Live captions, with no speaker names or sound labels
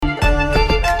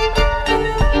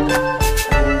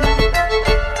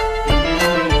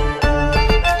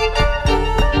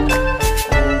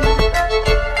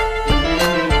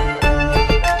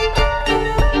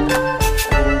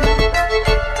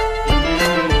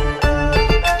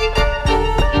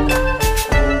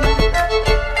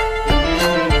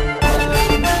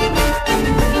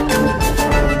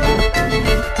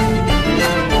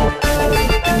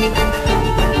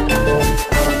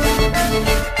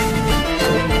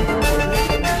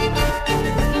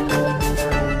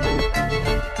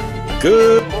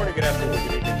Good morning, good afternoon,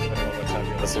 good evening, depending on what time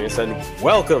you're listening. And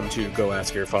welcome to Go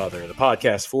Ask Your Father, the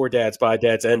podcast for dads, by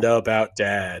dads, and about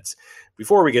dads.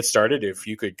 Before we get started, if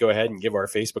you could go ahead and give our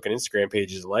Facebook and Instagram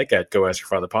pages a like at Go Ask Your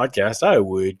Father Podcast, I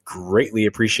would greatly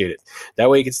appreciate it. That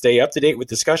way you can stay up to date with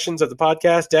discussions of the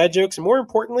podcast, dad jokes, and more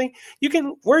importantly, you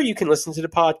can listen to the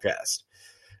podcast.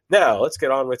 Now, let's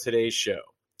get on with today's show.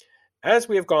 As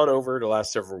we have gone over the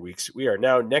last several weeks, we are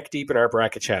now neck deep in our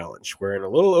bracket challenge, where in a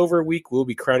little over a week, we'll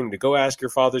be crowning the Go Ask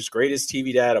Your Father's greatest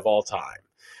TV dad of all time.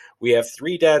 We have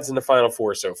 3 dads in the Final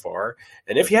Four so far,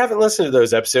 and if you haven't listened to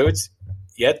those episodes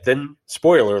yet, then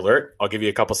spoiler alert, I'll give you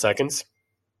a couple seconds,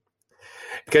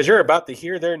 because you're about to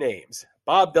hear their names.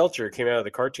 Bob Belcher came out of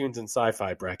the cartoons and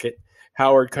sci-fi bracket.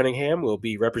 Howard Cunningham will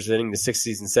be representing the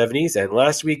 60s and 70s, and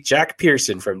last week, Jack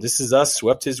Pearson from This Is Us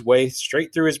swept his way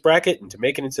straight through his bracket into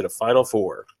making it to the Final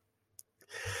Four.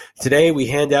 Today, we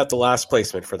hand out the last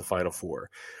placement for the Final Four,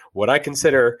 what I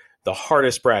consider the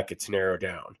hardest bracket to narrow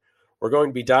down. We're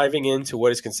going to be diving into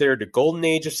what is considered the golden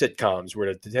age of sitcoms,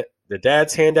 where the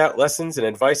dads hand out lessons and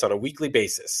advice on a weekly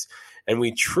basis, and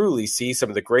we truly see some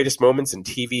of the greatest moments in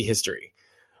TV history.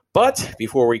 But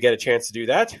before we get a chance to do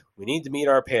that, we need to meet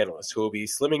our panelists, who will be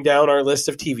slimming down our list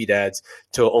of TV dads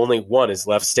till only one is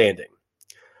left standing.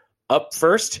 Up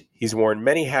first, he's worn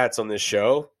many hats on this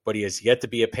show, but he has yet to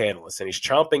be a panelist, and he's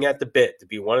chomping at the bit to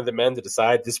be one of the men to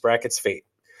decide this bracket's fate.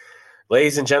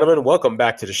 Ladies and gentlemen, welcome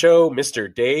back to the show, Mr.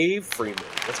 Dave Freeman.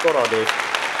 What's going on, Dave?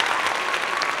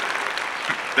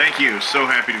 Thank you. So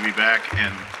happy to be back.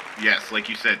 And yes, like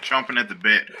you said, chomping at the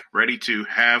bit, ready to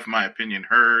have my opinion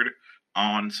heard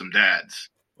on some dads.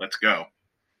 Let's go.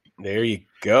 There you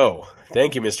go.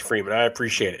 Thank you, Mr. Freeman. I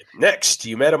appreciate it. Next,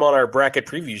 you met him on our bracket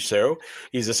preview show.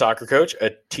 He's a soccer coach,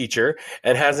 a teacher,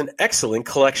 and has an excellent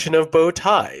collection of bow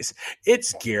ties.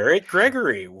 It's Garrett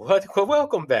Gregory.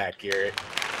 Welcome back, Garrett.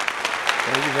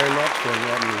 Thank you very much for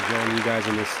letting me join you guys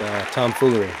in this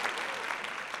tomfoolery.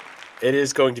 It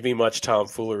is going to be much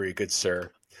tomfoolery, good sir.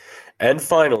 And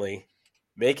finally,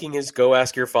 making his Go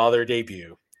Ask Your Father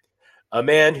debut, a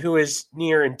man who is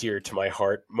near and dear to my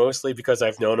heart, mostly because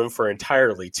I've known him for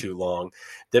entirely too long.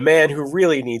 The man who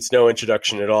really needs no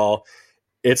introduction at all.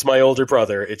 It's my older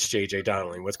brother. It's JJ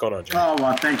Donnelly. What's going on, JJ? Oh,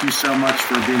 well, thank you so much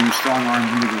for being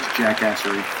strong-armed into this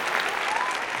jackassery.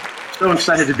 So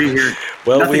excited to be here.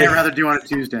 Well, nothing I'd rather do on a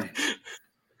Tuesday.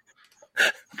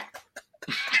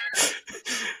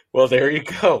 Well, there you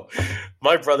go.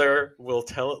 My brother will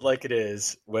tell it like it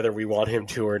is, whether we want him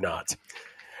to or not.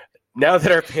 Now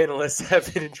that our panelists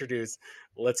have been introduced,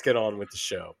 let's get on with the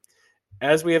show.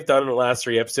 As we have done in the last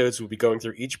 3 episodes, we'll be going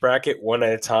through each bracket one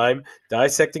at a time,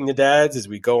 dissecting the dads as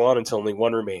we go on until only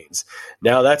one remains.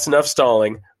 Now that's enough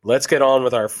stalling. Let's get on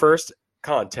with our first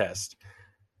contest.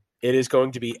 It is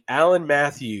going to be Alan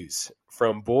Matthews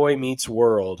from Boy Meets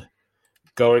World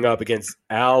going up against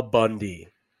Al Bundy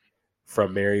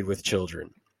from Married with Children.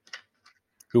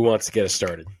 Who wants to get us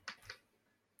started?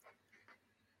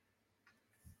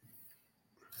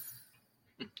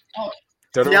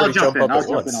 Don't everybody jump up at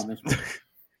once. On this one.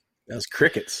 That was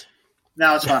crickets.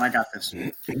 No, it's fine. I got this.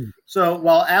 So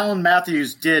while Alan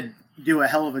Matthews did do a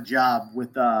hell of a job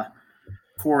with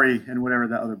Corey and whatever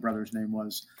that other brother's name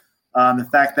was, the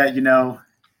fact that,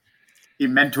 he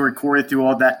mentored Corey through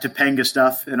all that Topanga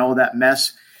stuff and all that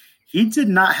mess, he did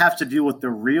not have to deal with the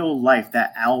real life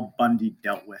that Al Bundy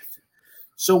dealt with.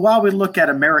 So while we look at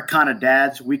Americana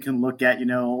dads, we can look at,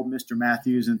 old Mr.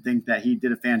 Matthews and think that he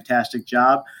did a fantastic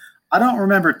job. I don't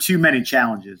remember too many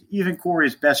challenges. Even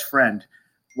Corey's best friend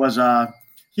was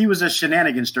he was a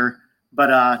shenaniganster,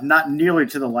 but not nearly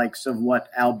to the likes of what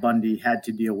Al Bundy had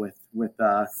to deal with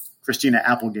Christina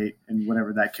Applegate and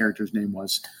whatever that character's name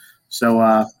was.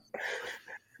 So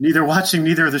watching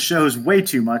neither of the shows way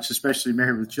too much, especially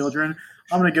Married with Children,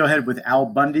 I'm going to go ahead with Al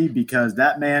Bundy because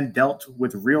that man dealt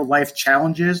with real-life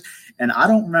challenges, and I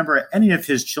don't remember any of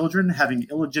his children having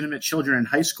illegitimate children in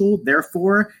high school.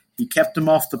 Therefore, he kept them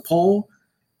off the pole.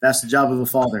 That's the job of a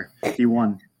father. He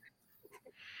won.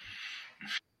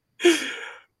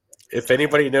 If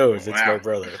anybody knows, it's my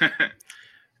brother. Dave,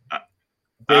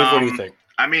 what do you think?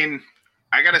 I mean,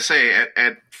 I got to say,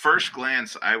 at first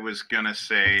glance, I was going to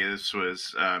say this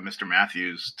was Mr.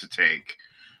 Matthews to take.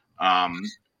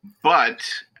 But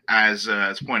as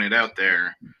pointed out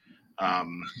there,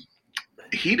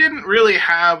 he didn't really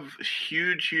have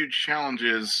huge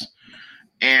challenges.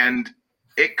 And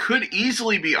it could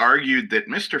easily be argued that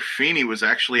Mr. Feeney was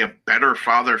actually a better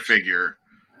father figure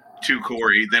to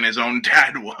Corey than his own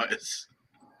dad was.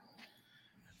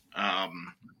 I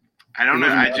don't know.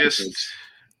 I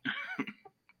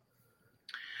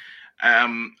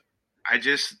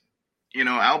just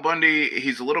Al Bundy,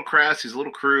 he's a little crass, he's a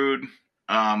little crude,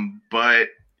 but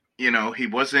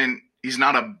he's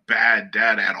not a bad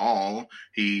dad at all.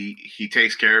 He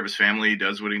takes care of his family, he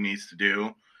does what he needs to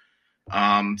do.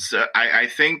 So I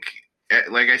think,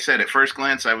 like I said, at first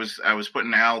glance, I was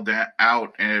putting Al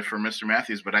out for Mr.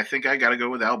 Matthews, but I think I got to go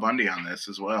with Al Bundy on this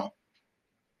as well.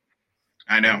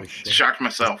 I know, shocked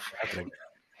myself.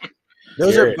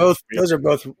 Those are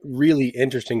both really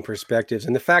interesting perspectives,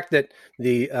 and the fact that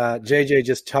the JJ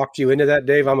just talked you into that,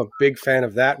 Dave, I'm a big fan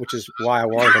of that, which is why I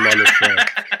wanted him on this show.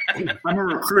 I'm a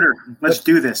recruiter. Let's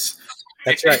do this.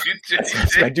 That's right. That's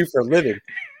what I do for a living.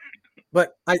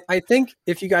 But I think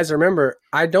if you guys remember,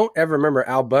 I don't ever remember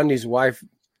Al Bundy's wife,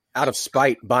 out of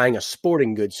spite, buying a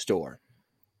sporting goods store.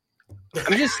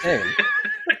 I'm just saying.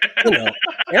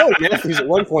 Alan Matthews at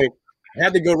one point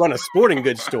had to go run a sporting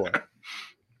goods store.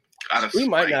 He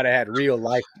might not have had real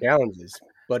life challenges,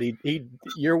 but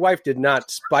your wife did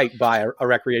not spite buy a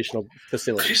recreational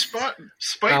facility. Spite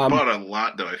bought a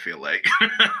lot, though, I feel like.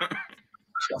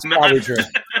 That's probably true.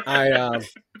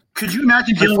 Could you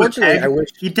imagine dealing with Peg? I wish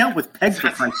he dealt with Peg for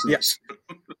Christ's sake.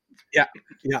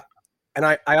 Yeah. And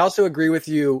I also agree with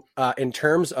you in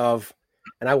terms of,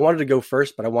 and I wanted to go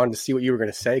first, but I wanted to see what you were going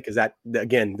to say, because that,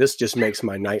 again, this just makes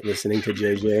my night listening to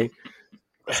JJ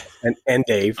and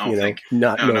Dave.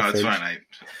 No, it's fine.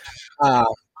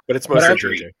 But it's mostly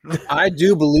JJ. I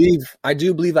do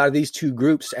believe out of these two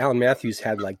groups, Alan Matthews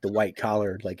had like the white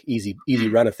collar, like easy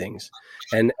run of things,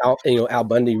 and Al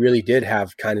Bundy really did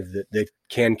have kind of the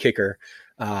can kicker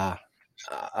a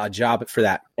job for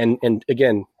that. And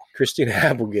again, Christina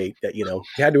Applegate, that you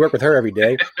had to work with her every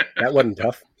day. That wasn't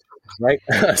tough, right?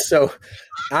 So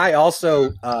I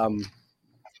also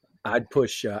I'd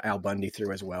push Al Bundy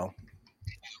through as well.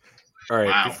 All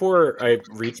right, before I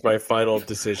reach my final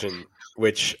decision,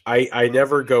 which I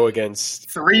never go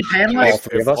against. Three panelists?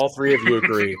 If all three of you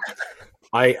agree,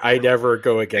 I never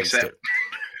go against it.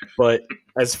 But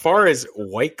as far as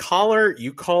white collar,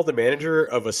 you call the manager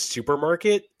of a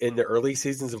supermarket in the early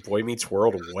seasons of Boy Meets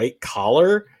World white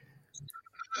collar?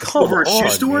 Come over a shoe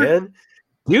store? Man.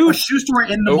 Dude, a shoe store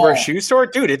in the over mall. A shoe store?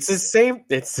 Dude, it's the same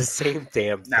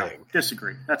damn thing. No,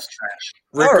 disagree. That's trash.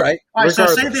 All right. So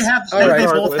say they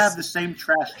both have the same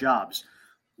trash jobs.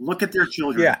 Look at their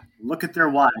children. Yeah. Look at their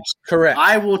wives. Correct.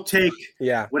 I will take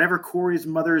whatever Corey's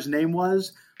mother's name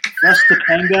was, plus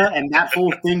Topanga, and that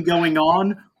whole thing going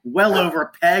on, well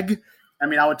over Peg. I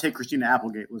mean, I would take Christina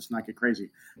Applegate. Let's not get crazy.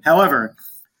 However,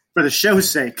 for the show's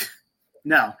sake,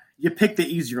 no. You pick the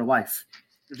easier life.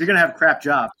 If you're going to have a crap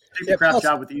job, pick the crap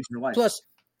job with the easier life. Plus,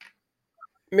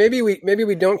 maybe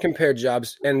we don't compare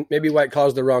jobs, and maybe white collar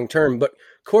is the wrong term, but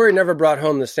Corey never brought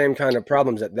home the same kind of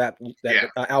problems that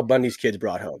Al Bundy's kids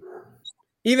brought home.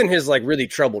 Even his really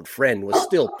troubled friend was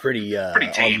still pretty on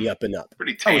the up and up.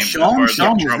 Pretty tame. Sean was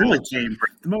really tame.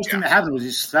 The most thing that happened was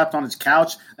he slept on his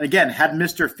couch, and again had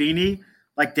Mr. Feeney,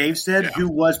 like Dave said, who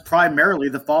was primarily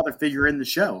the father figure in the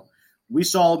show. We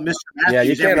saw Mr.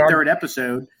 Matthews every third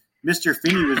episode. Mr.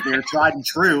 Feeney was there, tried and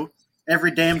true, every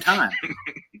damn time.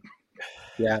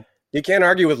 Yeah, you can't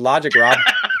argue with logic, Rob.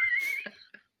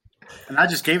 And I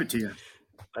just gave it to you.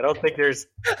 I don't think there's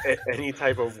any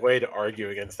type of way to argue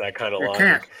against that kind of logic.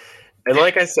 Can't. And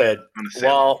like I said,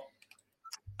 while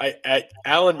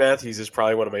Alan Matthews is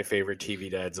probably one of my favorite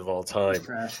TV dads of all time,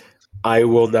 I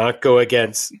will not go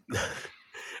against.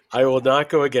 I will not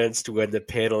go against when the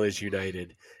panel is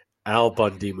united. Al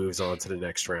Bundy moves on to the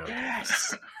next round.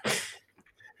 Yes.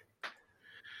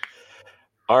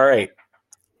 All right.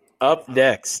 Up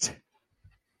next,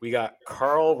 we got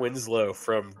Carl Winslow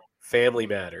from Family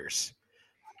Matters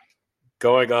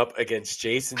going up against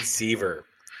Jason Seaver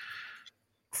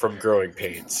from Growing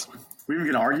Pains. We were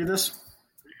going to argue this?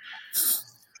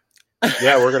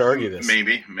 Yeah, we're going to argue this.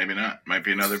 Maybe not. Might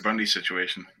be another Bundy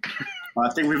situation. Well,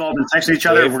 I think we've all been texting each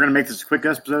other. We're going to make this a quick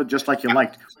episode just like you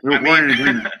liked. We're in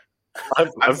agreement.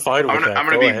 I'm fine with that. I'm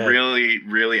going to be really,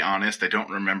 really honest. I don't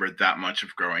remember that much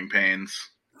of Growing Pains.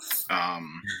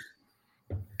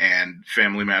 And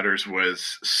Family Matters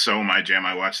was so my jam.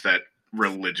 I watched that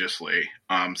religiously.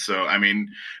 So, I mean,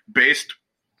 based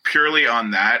purely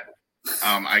on that,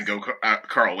 I go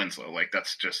Carl Winslow.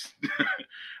 That's just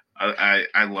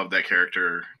I love that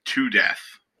character to death.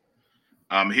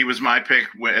 He was my pick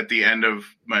at the end of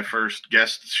my first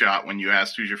guest shot when you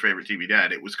asked who's your favorite TV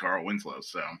dad. It was Carl Winslow.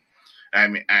 So, I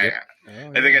mean, I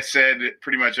think I said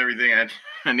pretty much everything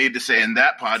I need to say in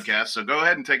that podcast. So go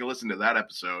ahead and take a listen to that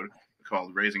episode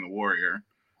called "Raising a Warrior."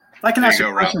 I can ask you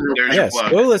a question. Yes,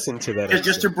 go listen to that.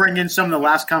 Just to bring in some of the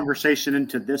last conversation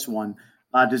into this one,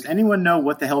 does anyone know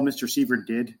what the hell Mr. Seaver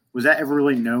did? Was that ever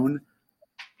really known?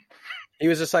 He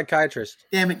was a psychiatrist.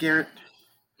 Damn it, Garrett.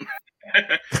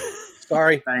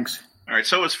 Sorry. Thanks. All right,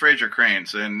 so was Fraser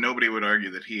Cranes, and nobody would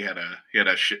argue that he had a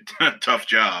tough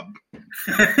job.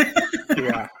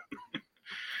 Yeah.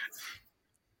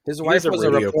 His wife was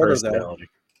a reporter, though.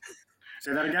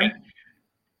 Say that again?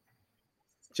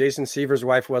 Jason Seaver's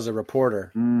wife was a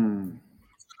reporter. Mm.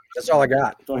 That's all I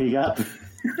got. That's all you got.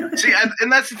 See,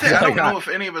 and that's the thing. I don't know if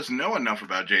any of us know enough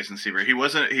about Jason Seaver. He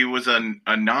was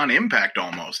a non-impact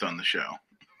almost on the show.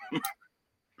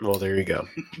 Well, there you go.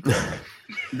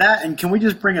 That, and can we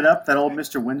just bring it up that old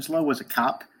Mr. Winslow was a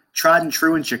cop, tried and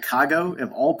true in Chicago,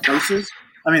 of all places?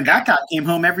 I mean, that guy came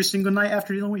home every single night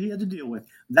after dealing with what he had to deal with.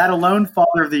 That alone,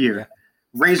 Father of the Year.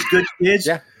 Raised good kids,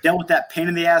 dealt with that pain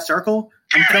in the ass Urkel.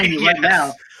 I'm telling you right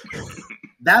now,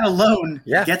 that alone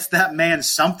gets that man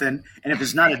something. And if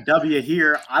it's not a W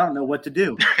here, I don't know what to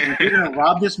do. And if you're going to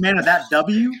rob this man of that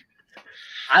W,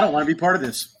 I don't want to be part of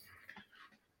this.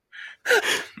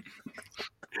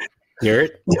 Hear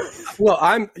it?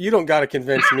 Well, you don't got to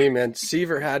convince me, man.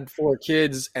 Seaver had 4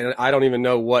 kids, and I don't even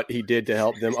know what he did to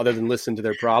help them other than listen to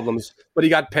their problems. But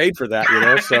he got paid for that,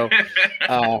 So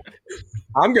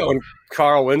I'm going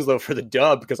Carl Winslow for the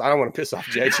dub because I don't want to piss off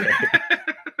JJ.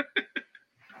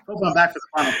 Hope I'm back for the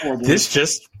Final Four. Boys.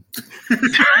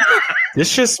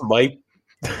 This just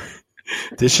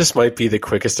might be the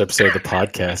quickest episode of the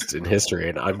podcast in history,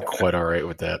 and I'm quite all right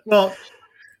with that. Well,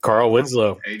 Carl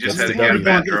Winslow. He just had to get a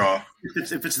bad draw.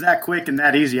 If it's that quick and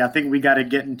that easy, I think we got to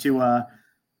get into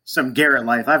some Garrett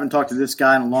life. I haven't talked to this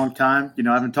guy in a long time. I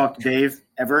haven't talked to Dave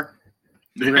ever.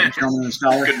 Good to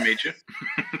meet you.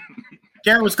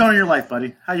 Garrett, what's going on in your life,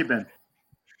 buddy? How you been?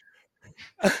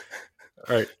 All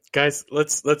right, guys,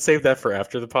 let's save that for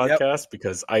after the podcast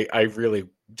because I really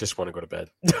just want to go to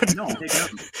bed. No, take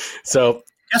it over. So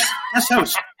yes,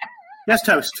 host. Yes,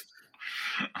 toast.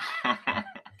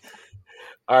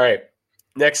 All right.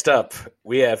 Next up,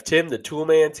 we have Tim the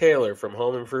Toolman Taylor from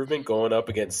Home Improvement going up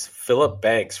against Philip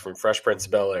Banks from Fresh Prince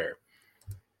of Bel-Air.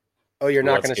 Oh, you're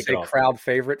not going to say crowd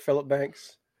favorite Philip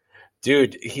Banks?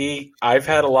 Dude, I've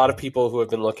had a lot of people who have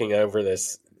been looking over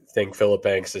this think Philip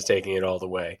Banks is taking it all the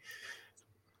way.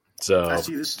 So I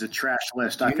see this is a trash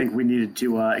list. I think we needed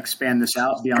to expand this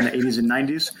out beyond the 80s and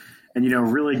 90s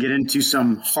and, really get into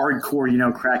some hardcore,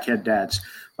 crackhead dads.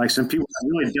 Like some people that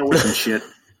really dealt with some shit.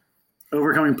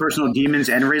 Overcoming personal demons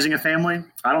and raising a family.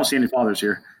 I don't see any fathers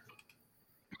here.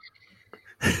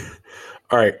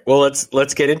 All right. Well,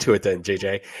 let's get into it then,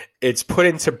 JJ. It's put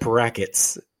into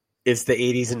brackets. It's the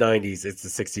 80s and 90s. It's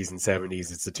the 60s and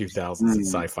 70s. It's the 2000s.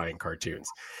 It's sci-fi and cartoons.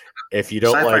 If you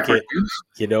don't sci-fi like cartoons?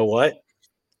 it, you know what?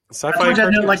 Sci-fi and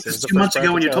cartoons. I like this 2 months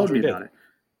ago when you told me about it.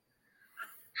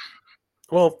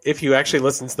 Well, if you actually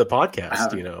listen to the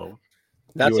podcast,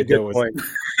 That's a good point.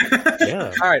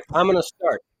 Yeah. All right. I'm going to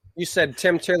start. You said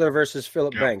Tim Taylor versus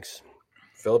Philip Banks.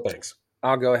 Philip Banks.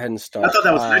 I'll go ahead and start. I thought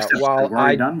that was the next episode. Were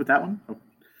we done with that one? Oh.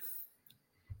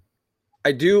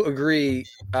 I do agree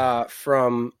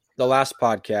from the last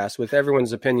podcast with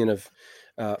everyone's opinion of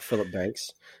Philip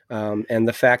Banks and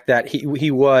the fact that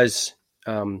he was,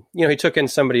 he took in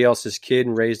somebody else's kid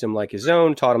and raised him like his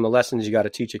own, taught him the lessons you got to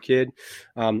teach a kid.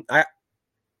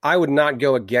 I would not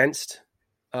go against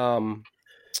putting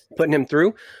him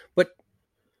through, but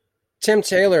Tim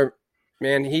Taylor,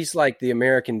 man, he's like the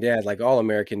American dad, like all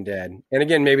American dad. And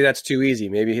again, maybe that's too easy.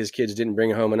 Maybe his kids didn't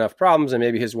bring home enough problems and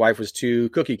maybe his wife was too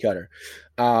cookie cutter.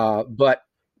 But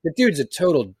the dude's a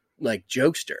total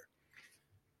jokester.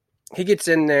 He gets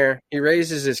in there, he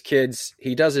raises his kids,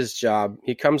 he does his job,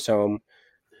 he comes home.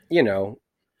 I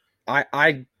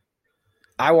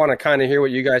want to kind of hear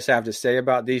what you guys have to say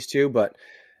about these two, but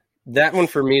that one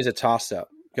for me is a toss up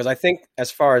because I think as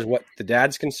far as what the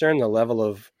dad's concerned, the level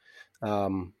of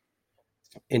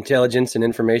intelligence and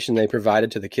information they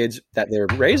provided to the kids that they're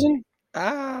raising.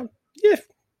 Philip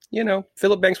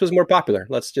Banks was more popular.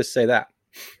 Let's just say that.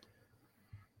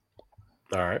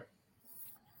 All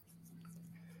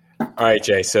right,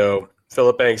 Jay. So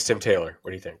Philip Banks, Tim Taylor.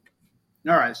 What do you think?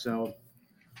 All right. So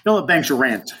Philip Banks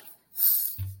rant.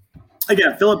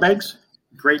 Again, Philip Banks,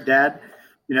 great dad.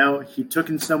 He took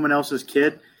in someone else's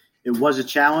kid. It was a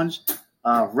challenge.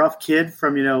 Rough kid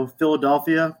from,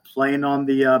 Philadelphia playing on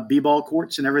the b-ball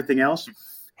courts and everything else.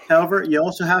 However, you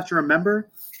also have to remember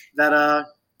that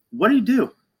what did he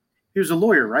do? He was a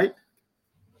lawyer, right?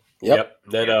 Yep.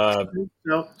 Then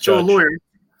so a lawyer.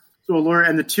 So a lawyer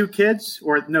and the 2 kids,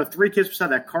 or no, 3 kids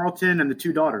beside that, Carlton and the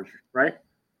 2 daughters, right?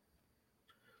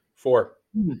 4.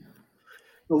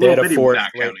 They had a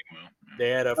 4th. They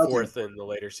had a 4th in the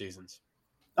later seasons.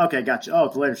 Okay, gotcha. Oh,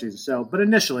 the later season. So, but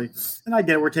initially, and I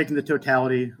get it, we're taking the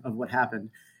totality of what happened.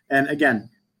 And again,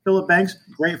 Philip Banks,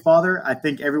 great father. I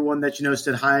think everyone that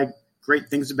said hi, great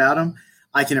things about him.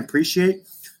 I can appreciate.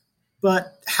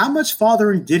 But how much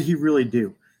fathering did he really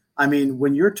do? I mean,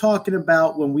 when you're talking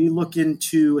about, when we look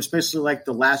into, especially like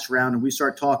the last round, and we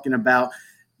start talking about,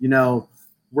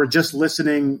 we're just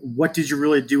listening, what did you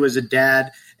really do as a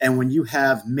dad? And when you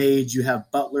have maids, you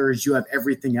have butlers, you have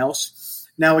everything else.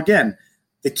 Now, again,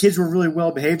 the kids were really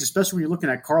well behaved, especially when you're looking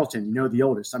at Carlton, the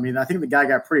oldest. I mean, I think the guy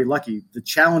got pretty lucky. The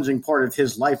challenging part of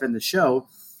his life in the show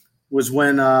was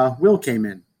when Will came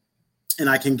in. And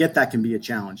I can get that can be a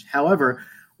challenge. However,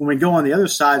 when we go on the other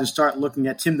side and start looking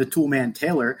at Tim the Toolman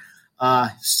Taylor,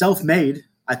 self-made,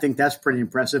 I think that's pretty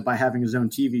impressive by having his own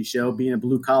TV show, being a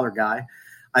blue-collar guy.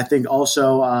 I think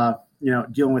also,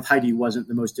 dealing with Heidi wasn't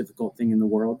the most difficult thing in the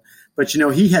world. But,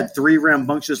 he had 3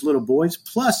 rambunctious little boys.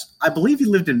 Plus, I believe he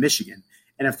lived in Michigan.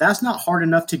 And if that's not hard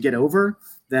enough to get over,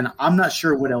 then I'm not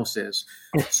sure what else is.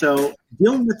 So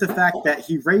dealing with the fact that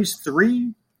he raised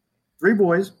three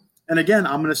boys, and again,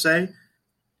 I'm going to say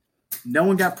no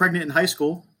one got pregnant in high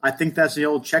school. I think that's the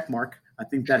old check mark. I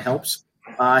think that helps.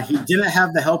 He didn't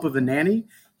have the help of a nanny.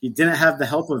 He didn't have the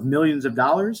help of millions of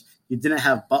dollars. He didn't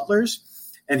have butlers.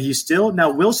 And he still –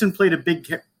 now Wilson played a big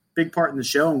part in the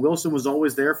show, and Wilson was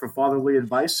always there for fatherly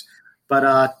advice.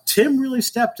 But Tim really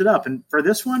stepped it up. And for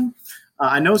this one,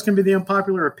 I know it's going to be the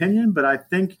unpopular opinion, but I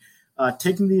think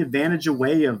taking the advantage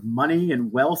away of money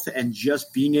and wealth and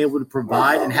just being able to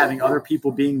provide and having other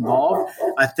people being involved,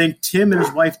 I think Tim and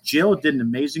his wife Jill did an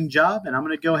amazing job. And I'm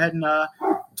going to go ahead and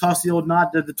toss the old nod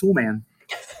to the tool man.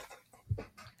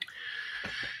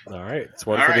 All right. It's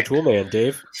one for the tool man,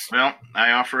 Dave. Well,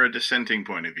 I offer a dissenting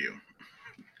point of view.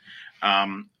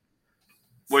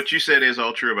 What you said is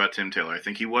all true about Tim Taylor. I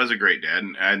think he was a great dad,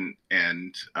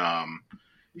 and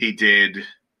he did,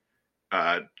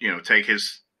 take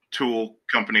his tool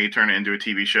company, turn it into a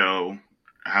TV show.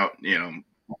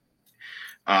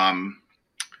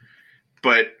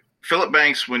 But Philip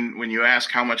Banks, when you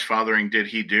ask how much fathering did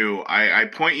he do, I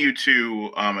point you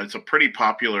to it's a pretty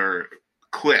popular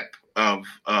clip of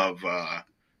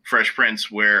Fresh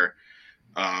Prince where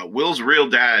Will's real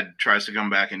dad tries to come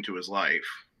back into his life.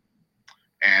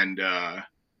 And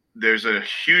there's a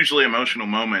hugely emotional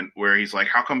moment where he's like,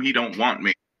 how come he don't want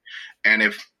me? And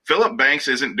if Philip Banks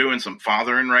isn't doing some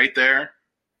fathering right there,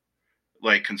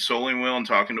 like consoling Will and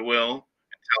talking to Will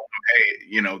and telling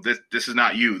him, hey, this is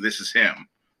not you. This is him.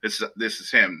 This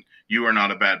is him. You are not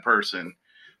a bad person.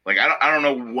 Like, I don't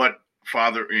know what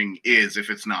fathering is if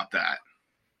it's not that.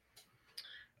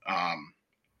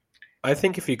 I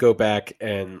think if you go back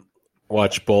and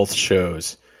watch both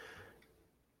shows,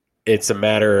 it's a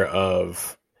matter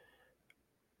of,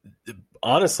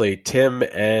 honestly, Tim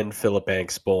and Philip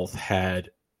Banks both had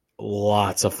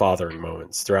lots of fathering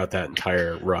moments throughout that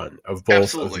entire run of both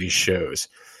Absolutely. Of these shows.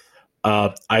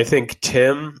 I think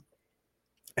Tim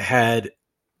had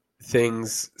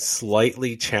things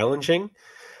slightly challenging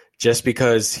just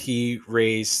because he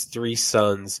raised 3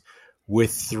 sons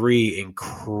with 3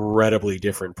 incredibly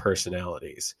different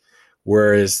personalities.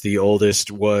 Whereas the oldest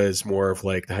was more of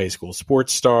like the high school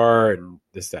sports star and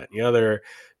this, that, and the other.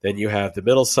 Then you have the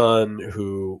middle son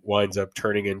who winds up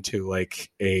turning into like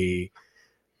a,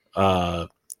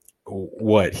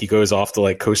 he goes off to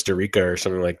like Costa Rica or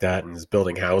something like that and is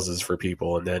building houses for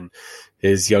people. And then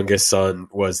his youngest son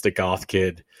was the goth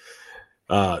kid,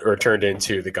 or turned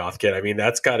into the goth kid. I mean,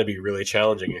 that's got to be really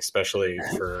challenging, especially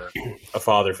for a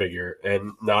father figure,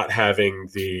 and not having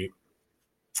the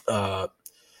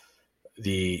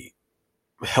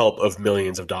help of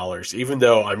millions of dollars, even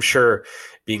though I'm sure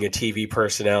being a TV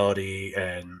personality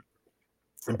and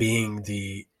being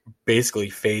the basically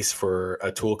face for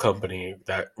a tool company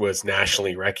that was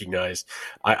nationally recognized,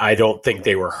 I don't think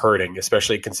they were hurting,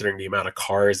 especially considering the amount of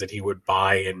cars that he would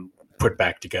buy and put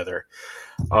back together.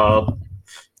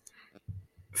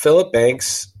 Philip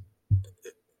Banks,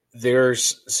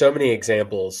 there's so many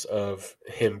examples of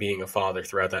him being a father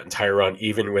throughout that entire run,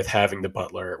 even with having the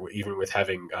butler, even with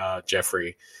having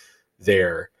Jeffrey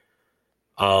there.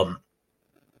 I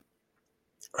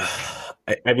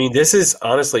mean, this is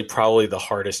honestly probably the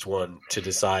hardest one to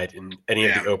decide in any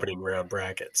of the opening round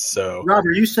brackets. So, Rob,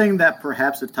 are you saying that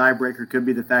perhaps the tiebreaker could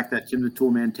be the fact that Tim the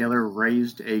Toolman Taylor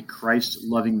raised a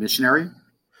Christ-loving missionary?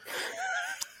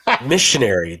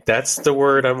 Missionary, that's the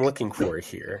word I'm looking for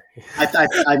here.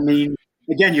 I mean,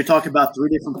 again, you're talking about 3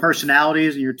 different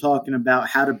personalities, and you're talking about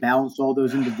how to balance all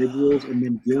those individuals, and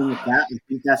then dealing with that. I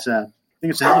think it's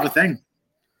a hell of a thing.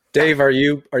 Dave, are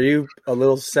you a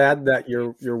little sad that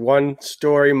your one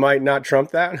story might not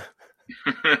trump that?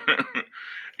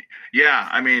 Yeah,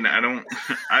 I mean,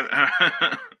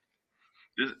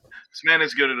 this man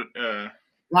is good at.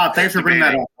 Rob, thanks for bringing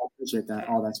that up. I appreciate that.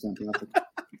 Oh, that's fantastic.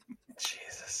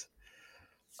 Jesus.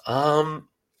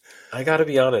 I got to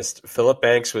be honest. Philip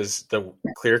Banks was the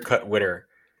clear-cut winner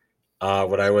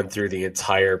when I went through the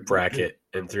entire bracket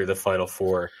and through the final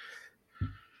four.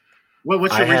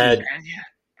 What's your reasoning?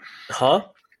 Huh?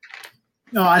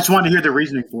 No, I just wanted to hear the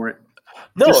reasoning for it.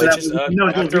 No, just so it's just we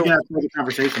can have a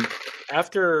conversation.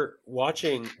 After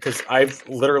watching, because I've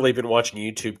literally been watching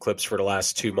YouTube clips for the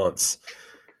last 2 months.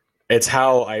 It's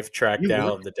how I've tracked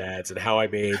down the dads and how I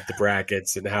made the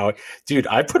brackets and how, dude,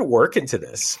 I put work into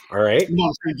this. All right.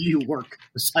 Do you work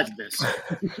besides this?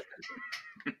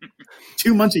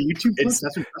 2 months of YouTube clips?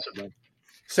 That's impressive, man.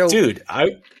 So, dude,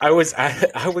 I was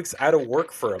out of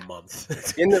work for a month.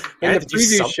 in the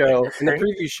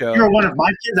preview show, you're one of my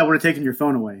kids. I would have taken your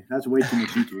phone away. That's way too much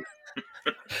YouTube.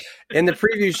 In the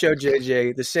preview show,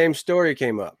 JJ, the same story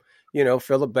came up. You know,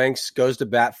 Philip Banks goes to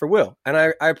bat for Will, and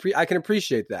I can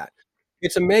appreciate that.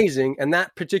 It's amazing, and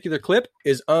that particular clip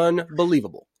is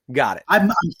unbelievable. Got it. I'm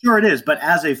sure it is, but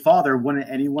as a father, wouldn't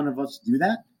any one of us do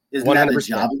that? Isn't that the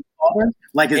job of a father?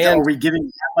 Like, are we giving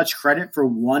that much credit for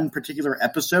one particular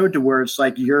episode to where it's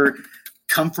like you're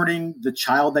comforting the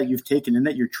child that you've taken in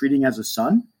that you're treating as a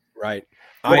son? Right.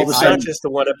 It's not just the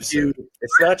one episode.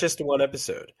 It's not just the one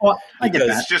episode. Well, I get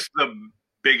that. It's just the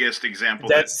biggest example.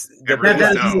 That is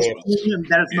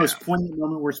the most poignant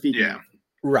moment we're speaking of.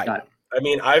 Right. I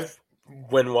mean,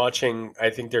 when watching, I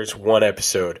think there's one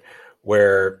episode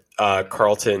where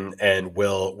Carlton and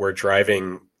Will were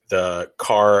driving the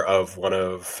car of one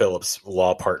of Philip's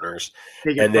law partners,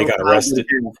 and they got arrested.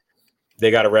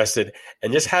 They got arrested,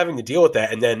 and just having to deal with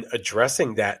that, and then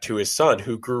addressing that to his son,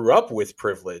 who grew up with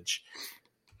privilege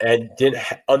and didn't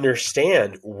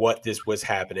understand what this was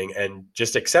happening, and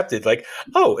just accepted, like,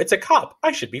 oh, it's a cop.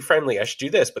 I should be friendly. I should do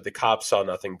this. But the cop saw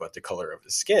nothing but the color of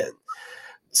the skin.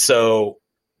 So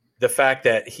the fact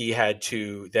that he had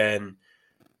to then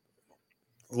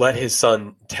let his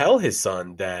son tell his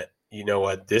son that, you know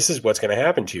what, this is what's going to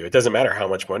happen to you. It doesn't matter how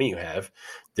much money you have.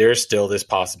 There's still this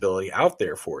possibility out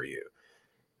there for you.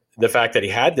 The fact that he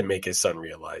had to make his son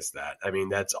realize that, I mean,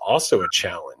 that's also a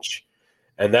challenge.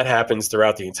 And that happens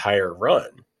throughout the entire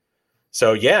run.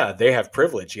 So, yeah, they have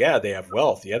privilege. Yeah, they have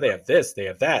wealth. Yeah, they have this, they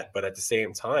have that. But at the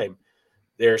same time,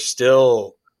 they're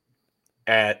still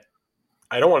at,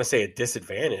 I don't want to say a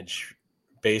disadvantage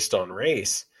based on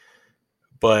race,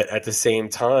 but at the same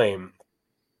time,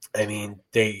 I mean,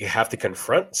 they have to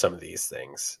confront some of these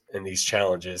things and these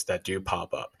challenges that do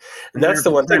pop up. And that's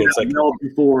the one thing. It's like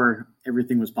before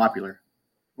everything was popular,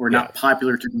 or not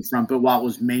popular to confront, but while it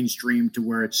was mainstream to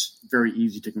where it's very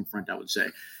easy to confront, I would say.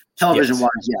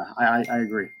 Television-wise, I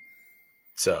agree.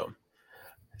 So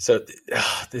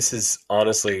this is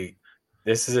honestly,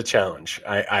 this is a challenge.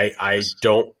 I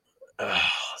don't.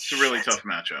 It's a really tough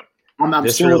matchup.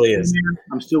 This really is.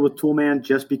 I'm still with Toolman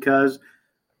just because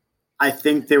I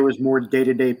think there was more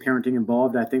day-to-day parenting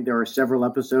involved. I think there are several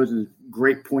episodes and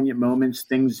great poignant moments,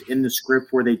 things in the script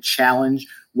where they challenge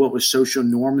what was social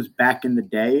norms back in the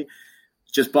day.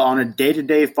 But on a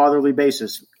day-to-day fatherly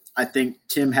basis, I think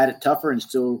Tim had it tougher and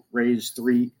still raised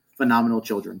 3 phenomenal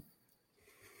children.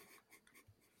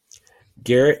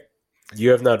 Garrett,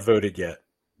 you have not voted yet.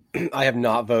 I have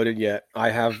not voted yet. I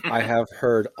have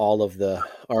heard all of the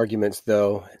arguments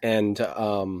though, and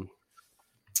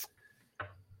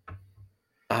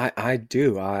I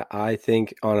do. I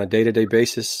think on a day-to-day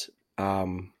basis,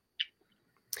 and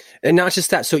not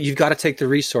just that. So you've got to take the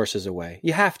resources away.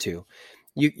 You have to.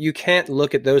 You can't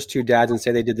look at those 2 dads and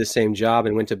say they did the same job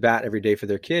and went to bat every day for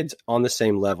their kids on the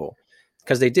same level,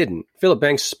 because they didn't. Philip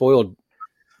Banks spoiled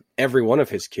every one of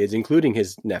his kids, including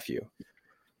his nephew.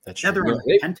 That's true.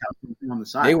 On the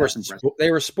side.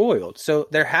 They were spoiled. So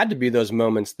there had to be those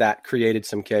moments that created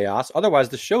some chaos. Otherwise,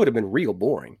 the show would have been real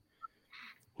boring.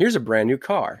 Here's a brand new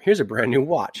car. Here's a brand new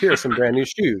watch. Here are some brand new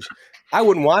shoes. I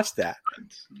wouldn't watch that.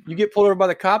 You get pulled over by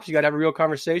the cops. You got to have a real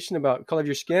conversation about the color of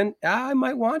your skin. I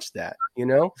might watch that, you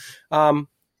know.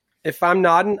 If I'm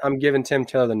nodding, I'm giving Tim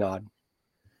Taylor the nod.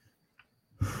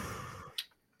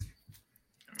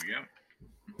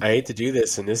 I hate to do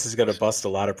this, and this is going to bust a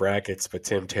lot of brackets, but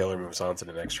Tim Taylor moves on to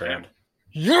the next round.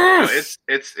 Yes,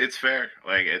 no, it's fair.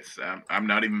 Like I'm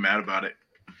not even mad about it.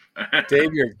 Dave,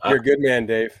 you're a good man,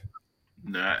 Dave.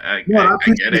 No, I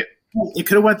get it. It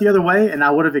could have went the other way, and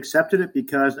I would have accepted it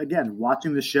because, again,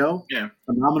 watching the show,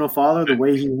 phenomenal father, the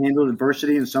way he handled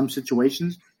adversity in some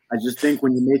situations. I just think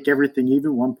when you make everything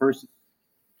even, one person.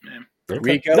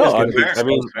 Rico,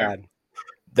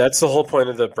 that's the whole point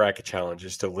of the bracket challenge,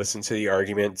 is to listen to the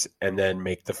arguments and then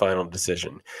make the final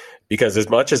decision. Because as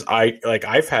much as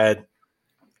I've had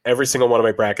every single one of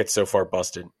my brackets so far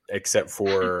busted, except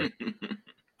for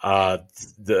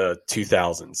the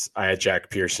 2000s. I had Jack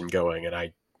Pearson going, and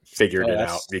I figured it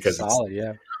out because solid,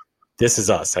 yeah. This is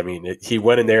us. I mean, he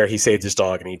went in there, he saved his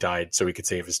dog, and he died so he could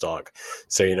save his dog.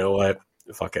 So you know what?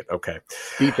 Fuck it. Okay.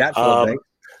 Beat that full bank.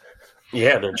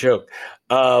 Yeah, no joke.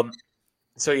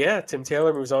 So yeah, Tim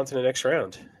Taylor moves on to the next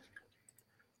round.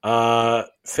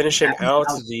 Finishing out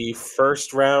the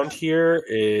first round here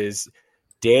is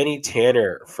Danny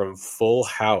Tanner from Full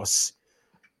House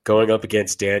going up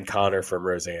against Dan Connor from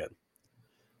Roseanne.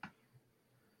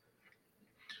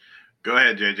 Go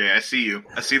ahead, JJ. I see you.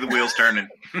 I see the wheels turning.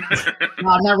 No,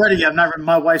 I'm not ready yet.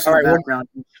 My wife's in the background.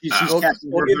 She's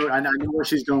catching her. I know where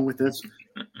she's going with this.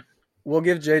 We'll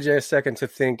give JJ a second to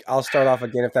think. I'll start off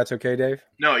again if that's okay, Dave.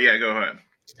 No, yeah, go ahead.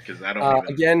 Because I don't.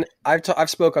 Again, I've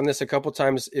spoke on this a couple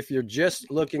times. If you're just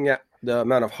looking at the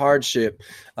amount of hardship,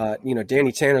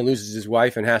 Danny Tanner loses his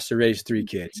wife and has to raise 3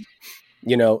 kids.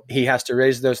 He has to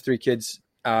raise those 3 kids,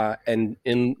 and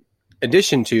in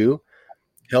addition to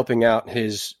helping out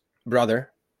his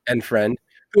brother and friend,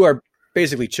 who are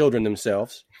basically children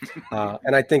themselves.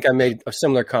 And I think I made a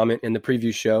similar comment in the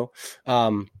preview show.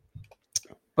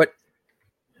 But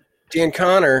Dan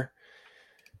Connor,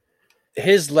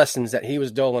 his lessons that he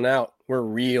was doling out were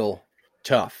real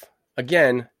tough.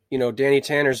 Again, Danny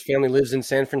Tanner's family lives in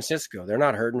San Francisco. They're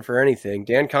not hurting for anything.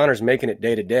 Dan Connor's making it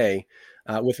day to day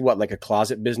with like a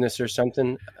closet business or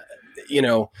something.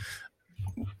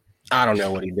 I don't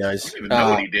know what he does. I don't even know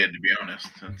what he did, to be honest.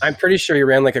 I'm pretty sure he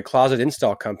ran like a closet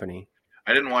install company.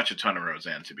 I didn't watch a ton of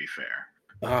Roseanne, to be fair.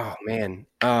 Oh, man.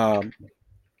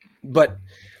 But,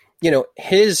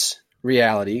 his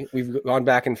reality, we've gone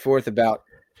back and forth about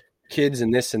kids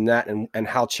and this and that and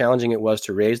how challenging it was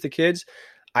to raise the kids.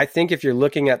 I think if you're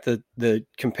looking at the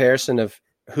comparison of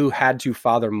who had to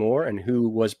father more and who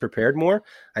was prepared more,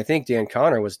 I think Dan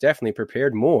Connor was definitely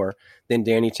prepared more than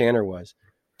Danny Tanner was.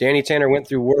 Danny Tanner went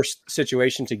through worse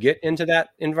situation to get into that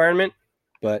environment,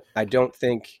 but I don't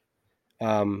think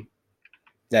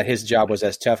that his job was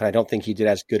as tough, and I don't think he did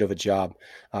as good of a job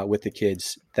with the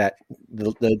kids. That,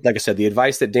 like I said, the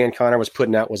advice that Dan Connor was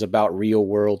putting out was about real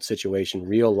world situation,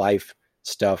 real life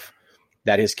stuff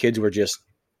that his kids were just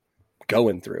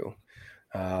going through.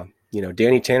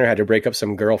 Danny Tanner had to break up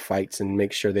some girl fights and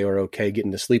make sure they were okay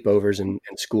getting to sleepovers and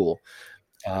school.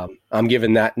 I'm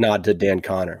giving that nod to Dan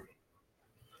Connor.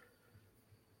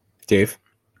 Dave?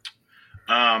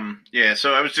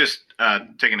 So I was just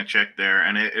taking a check there,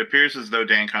 and it appears as though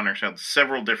Dan Connor's had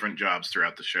several different jobs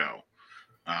throughout the show.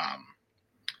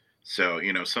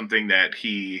 Something that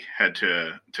he had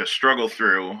to struggle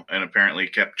through and apparently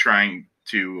kept trying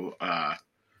to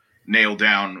nail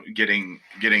down getting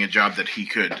a job that he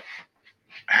could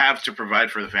have to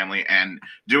provide for the family and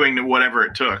doing whatever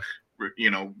it took,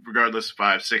 regardless of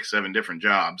 5, 6, 7 different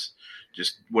jobs,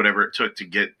 just whatever it took to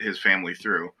get his family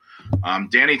through.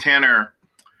 Danny Tanner,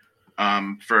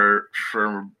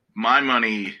 for my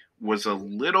money, was a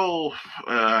little,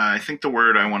 I think the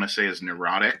word I want to say is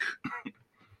neurotic.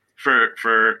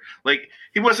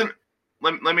 He wasn't,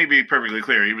 let me be perfectly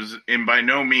clear. He was by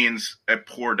no means a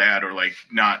poor dad or like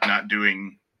not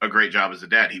doing a great job as a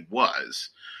dad. He was.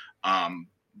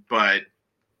 But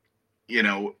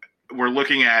we're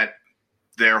looking at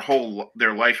their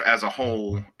life as a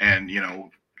whole and,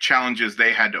 challenges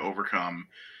they had to overcome.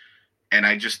 And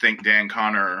I just think Dan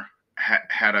Connor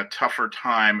had a tougher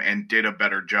time and did a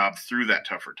better job through that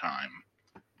tougher time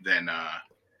than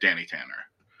Danny Tanner.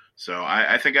 So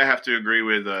I think I have to agree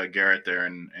with Garrett there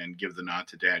and give the nod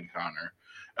to Dan Connor.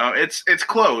 It's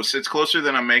close. It's closer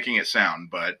than I'm making it sound,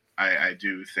 but I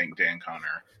do think Dan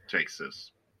Connor takes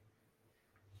this.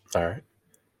 All right.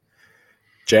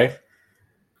 Jay?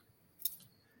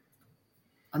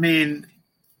 I mean,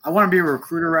 I want to be a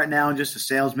recruiter right now and just a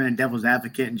salesman and devil's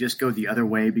advocate and just go the other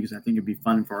way because I think it'd be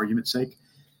fun for argument's sake.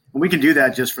 And we can do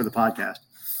that just for the podcast.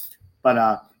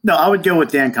 But no, I would go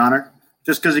with Dan Connor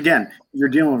just because, again, you're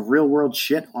dealing with real world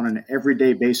shit on an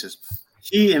everyday basis.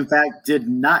 He, in fact, did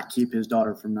not keep his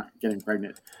daughter from not getting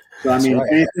pregnant. So, I mean,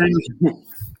 anything,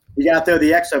 you got to throw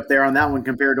the X up there on that one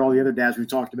compared to all the other dads we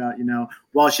talked about.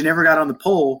 While she never got on the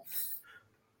poll,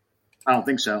 I don't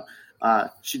think so.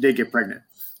 She did get pregnant.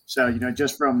 So,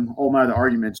 just from all my other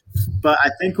arguments. But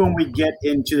I think when we get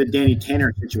into the Danny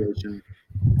Tanner situation,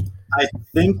 I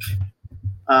think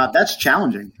that's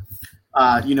challenging.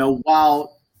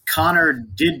 While Connor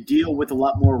did deal with a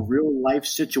lot more real life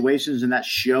situations and that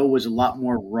show was a lot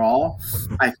more raw,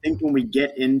 I think when we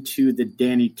get into the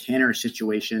Danny Tanner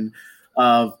situation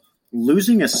of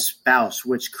losing a spouse,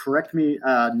 which, correct me,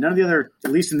 none of the other,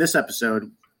 at least in this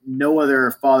episode, no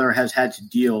other father has had to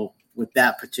deal with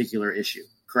that particular issue.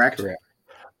 Correct? Correct.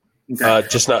 Okay.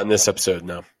 Just not in this episode,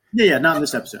 no. Yeah, not in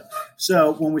this episode.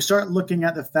 So when we start looking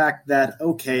at the fact that,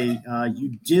 okay,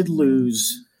 you did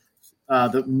lose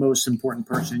the most important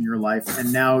person in your life,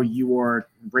 and now you are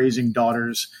raising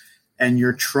daughters and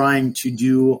you're trying to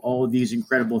do all of these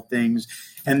incredible things,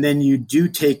 and then you do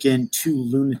take in two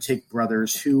lunatic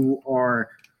brothers who are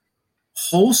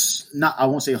I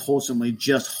won't say wholesomely,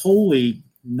 just wholly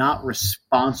not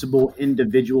responsible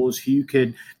individuals who you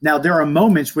could. Now, there are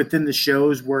moments within the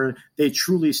shows where they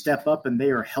truly step up and they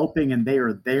are helping and they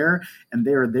are there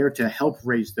to help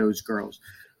raise those girls.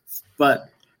 But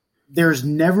there's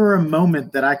never a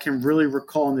moment that I can really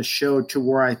recall in the show to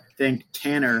where I think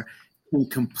Tanner can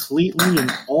completely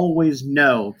and always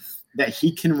know that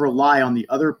he can rely on the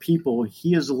other people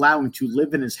he is allowing to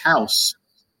live in his house.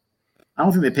 I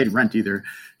don't think they paid rent either,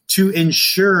 to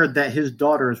ensure that his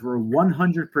daughters were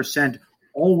 100%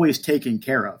 always taken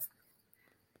care of.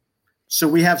 So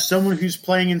we have someone who's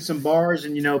playing in some bars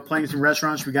and, playing some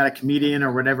restaurants. We got a comedian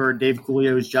or whatever Dave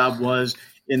Coulier's job was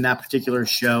in that particular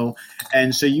show.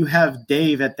 And so you have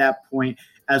Dave at that point,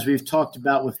 as we've talked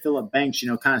about with Philip Banks,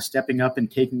 kind of stepping up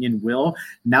and taking in Will.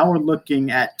 Now we're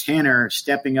looking at Tanner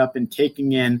stepping up and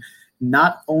taking in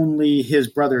not only his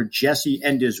brother Jesse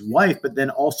and his wife, but then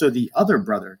also the other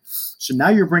brother. So now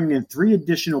you're bringing in 3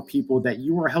 additional people that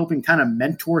you are helping kind of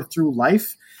mentor through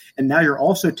life. And now you're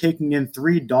also taking in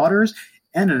 3 daughters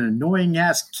and an annoying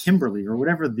ass Kimberly or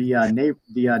whatever the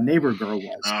neighbor girl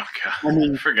was. Oh, God. I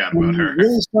mean, forgot when about you her.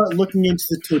 really start looking into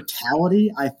the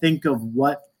totality, I think, of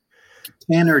what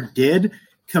Tanner did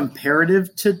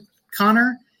comparative to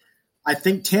Connor, I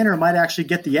think Tanner might actually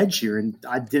get the edge here. And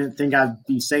I didn't think I'd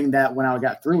be saying that when I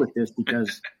got through with this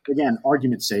because, again,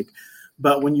 argument's sake.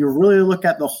 But when you really look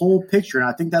at the whole picture, and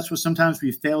I think that's what sometimes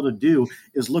we fail to do,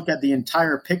 is look at the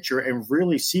entire picture and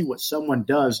really see what someone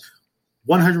does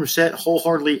 100%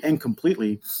 wholeheartedly and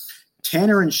completely.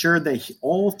 Tanner ensured that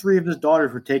all 3 of his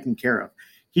daughters were taken care of.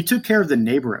 He took care of the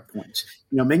neighbor at points,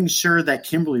 making sure that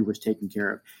Kimberly was taken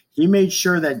care of. He made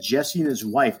sure that Jesse and his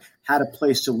wife had a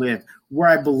place to live, where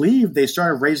I believe they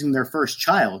started raising their first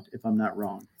child, if I'm not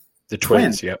wrong. The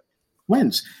twins, yep.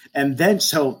 Twins. And then,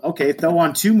 throw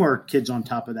on 2 more kids on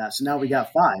top of that. So now we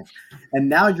got 5. And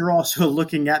now you're also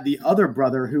looking at the other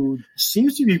brother who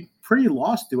seems to be pretty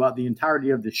lost throughout the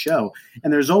entirety of the show.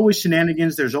 And there's always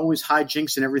shenanigans, there's always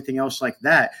hijinks and everything else like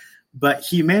that. But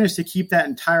he managed to keep that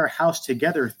entire house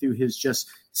together through his just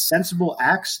sensible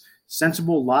acts,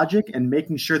 sensible logic, and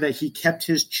making sure that he kept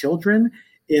his children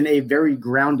in a very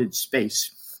grounded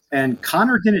space. And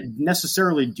Connor didn't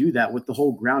necessarily do that with the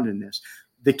whole groundedness.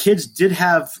 The kids did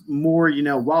have more,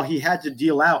 while he had to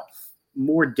deal out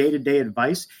more day-to-day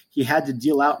advice, he had to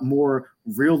deal out more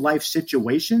real-life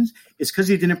situations. It's because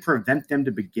he didn't prevent them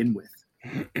to begin with.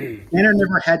 Tanner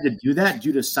never had to do that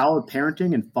due to solid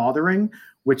parenting and fathering,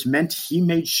 which meant he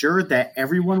made sure that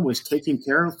everyone was taken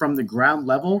care of from the ground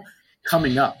level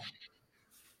coming up.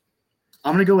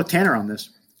 I'm going to go with Tanner on this.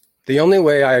 The only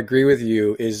way I agree with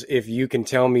you is if you can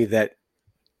tell me that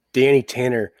Danny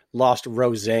Tanner lost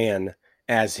Roseanne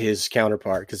as his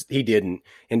counterpart, because he didn't.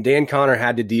 And Dan Connor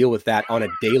had to deal with that on a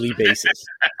daily basis.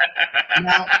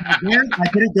 Now, again, I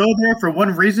didn't go there for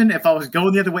one reason. If I was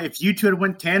going the other way, if you 2 had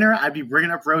went Tanner, I'd be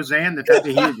bringing up Roseanne, the fact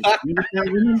that he was with that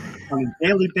woman on a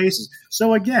daily basis.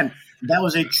 So, again, that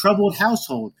was a troubled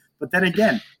household. But then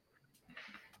again,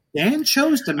 Dan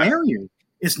chose to marry her.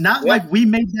 It's not like we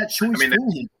made that choice for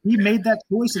him. He made that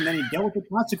choice, and then he dealt with the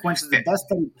consequences the best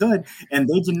that he could, and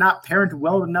they did not parent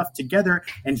well enough together,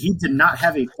 and he did not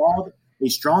have a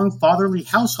strong fatherly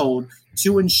household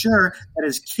to ensure that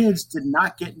his kids did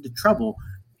not get into trouble,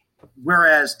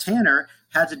 whereas Tanner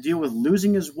had to deal with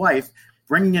losing his wife,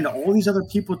 bringing in all these other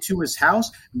people to his house,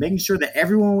 making sure that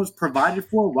everyone was provided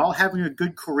for while having a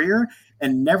good career,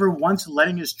 and never once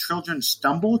letting his children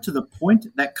stumble to the point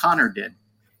that Connor did.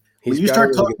 When you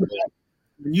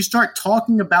start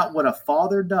talking about what a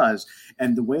father does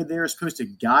and the way they are supposed to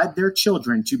guide their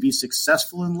children to be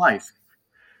successful in life,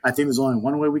 I think there's only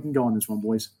one way we can go on this one,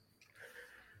 boys.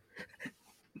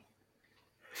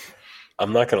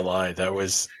 I'm not going to lie. That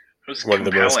was one of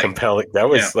the most compelling. That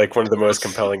was like one of the most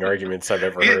compelling arguments I've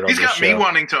ever heard on this show. He's got me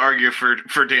wanting to argue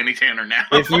for Danny Tanner now.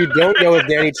 If you don't go with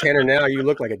Danny Tanner now, you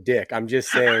look like a dick. I'm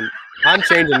just saying. I'm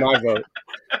changing my vote.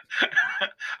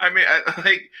 I mean,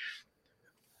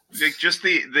 just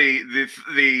the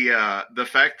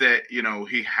fact that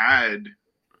he had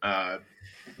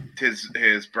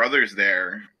his brothers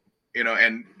there,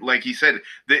 and like he said,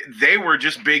 they were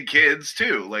just big kids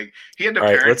too. Like he had to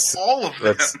parent all of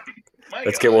them.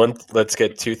 Let's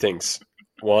get 2 things.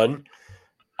 One,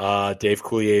 Dave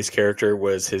Coulier's character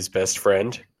was his best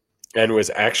friend, and was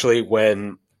actually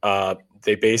when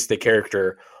they based the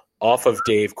character off of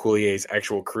Dave Coulier's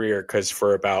actual career because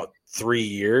for about 3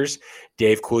 years,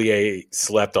 Dave Coulier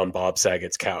slept on Bob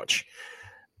Saget's couch.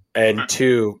 And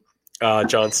 2,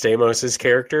 John Stamos'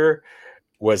 character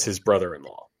was his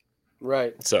brother-in-law.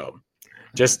 Right. So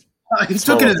just he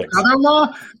took it as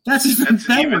brother-in-law? That's even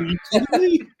better. You kidding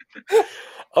me?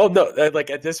 Oh, no. Like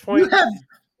at this point,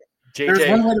 JJ. There's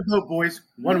one way to vote, boys.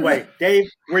 One way. Dave,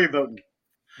 where are you voting?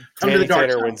 Come Danny to the dark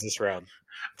Tanner side. wins this round.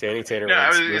 Danny Tanner No, I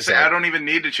was wins. going to say, I don't even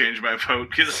need to change my vote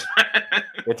because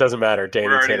It doesn't matter. Danny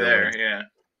we're already Tanner there. wins. Yeah.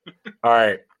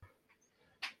 All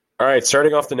right.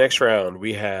 Starting off the next round,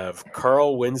 we have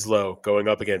Carl Winslow going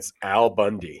up against Al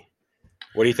Bundy.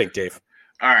 What do you think, Dave?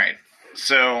 All right.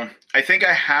 So I think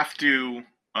I have to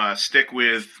stick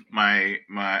with my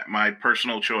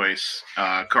personal choice,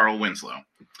 Carl Winslow.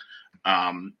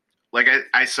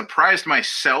 I surprised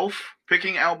myself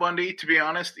picking Al Bundy, to be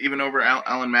honest, even over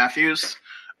Alan Matthews,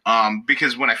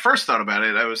 because when I first thought about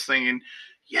it, I was thinking,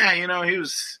 yeah, he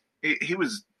was a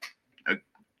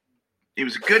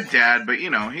good dad, but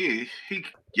he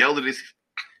yelled at his.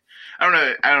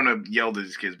 I don't know, yelled at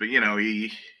his kids, but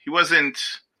he wasn't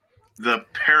the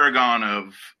paragon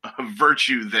of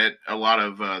virtue that a lot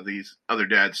of these other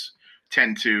dads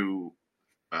tend to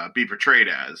be portrayed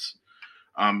as.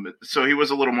 So he was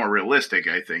a little more realistic,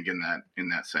 I think, in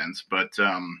that sense. But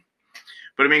I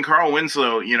mean, Carl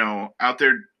Winslow, out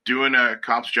there doing a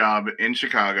cop's job in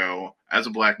Chicago as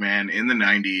a black man in the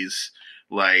 90s,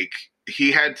 like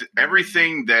he had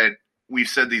everything that we've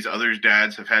said these other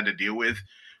dads have had to deal with.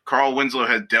 Carl Winslow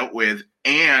has dealt with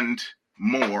and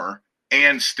more,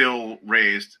 and still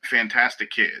raised fantastic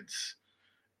kids.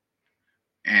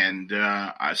 And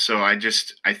so I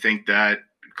think that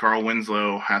Carl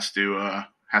Winslow has to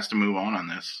move on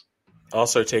this.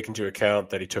 Also take into account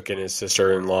that he took in his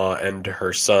sister-in-law and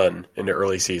her son in the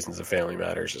early seasons of Family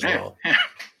Matters as well. Yeah.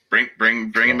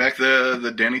 Bringing back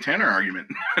the Danny Tanner argument.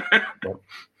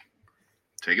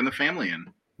 Taking the family in.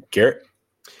 Garrett?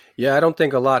 Yeah, I don't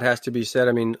think a lot has to be said.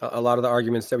 I mean, a lot of the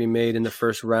arguments that we made in the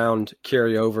first round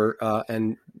carry over,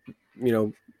 and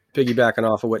piggybacking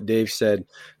off of what Dave said,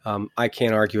 I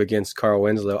can't argue against Carl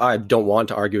Winslow. I don't want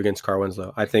to argue against Carl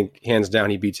Winslow. I think hands down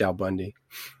he beats Al Bundy.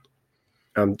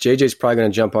 JJ's probably going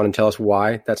to jump on and tell us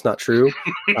why that's not true,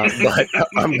 but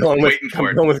I'm going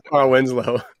with Carl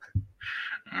Winslow.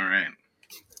 All right,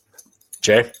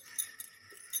 Jay.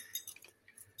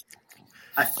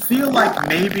 I feel like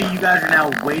maybe you guys are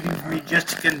now waiting for me just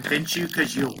to convince you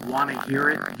because you want to hear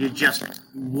it. You just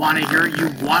want to hear it. You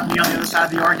want me on the other side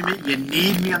of the argument. You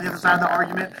need me on the other side of the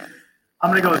argument.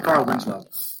 I'm going to go with Carl Winslow.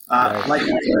 Like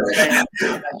you said,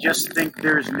 I just think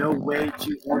there's no way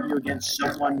to argue against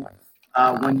someone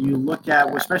when you look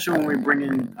at, especially when we bring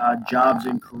in jobs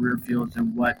in career fields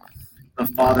and what the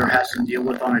father has to deal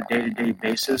with on a day-to-day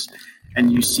basis,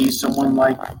 and you see someone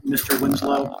like Mr.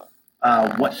 Winslow,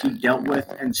 what he dealt with,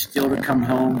 and still to come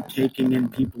home, taking in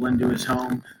people into his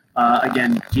home,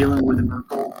 again, dealing with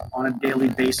Merkel on a daily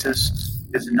basis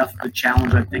is enough of a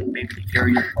challenge, I think, maybe to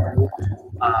carry your through.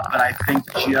 But I think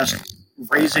just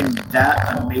raising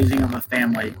that amazing of a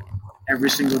family every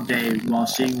single day while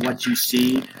seeing what you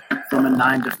see from a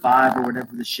 9 to 5 or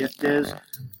whatever the shift is,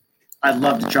 I'd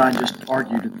love to try and just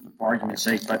argue for argument's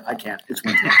sake, but I can't. It's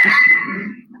Winslow.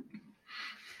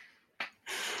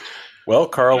 Well,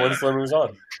 Carl Winslow moves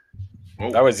on.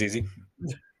 Whoa. That was easy.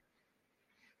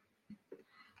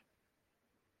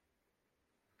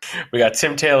 We got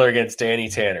Tim Taylor against Danny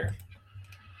Tanner.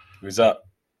 Who's up?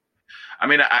 I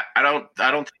mean, I don't think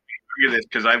we argue this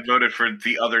because I voted for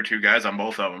the other two guys on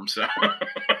both of them. So,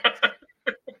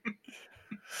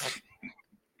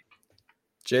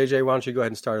 JJ, why don't you go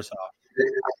ahead and start us off?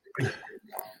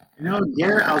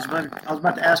 Garrett, I was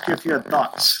about to ask you if you had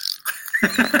thoughts.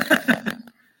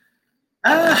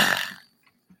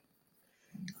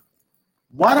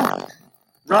 Why don't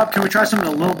Rob? Can we try something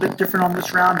a little bit different on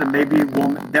this round, and maybe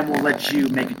we'll let you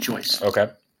make a choice. Okay.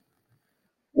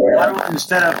 Why don't,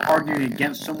 instead of arguing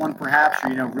against someone, perhaps,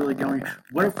 or really going,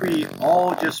 what if we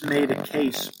all just made a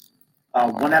case,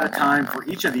 one at a time for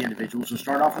each of the individuals? So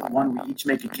start off with one, we each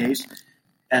make a case,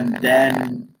 and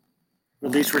then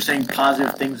at least we're saying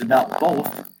positive things about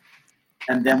both,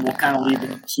 and then we'll kind of leave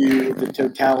it to the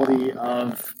totality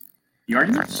of the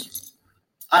arguments.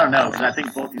 I don't know, because I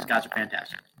think both these guys are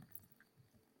fantastic.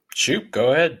 Shoot,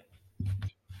 go ahead.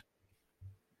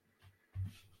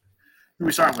 Who are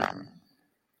we starting with?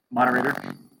 Moderator?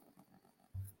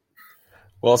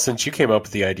 Well, since you came up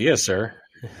with the idea, sir,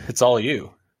 it's all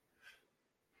you.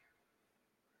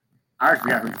 I already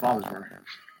forgot who your fathers were.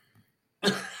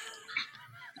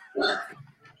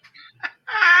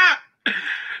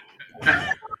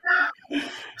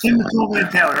 Tim the Toolman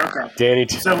Taylor. Okay. Danny.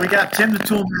 So we got Tim the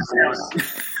Toolman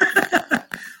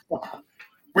Taylor.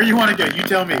 Where you want to go? You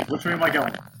tell me. Which way am I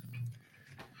going?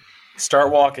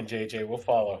 Start walking, JJ. We'll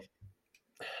follow.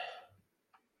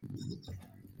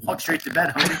 Walk straight to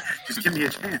bed, homie. Just give me a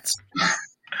chance.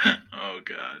 Oh,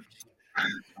 God.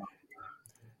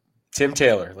 Tim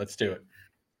Taylor. Let's do it.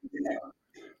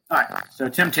 All right. So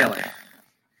Tim Taylor.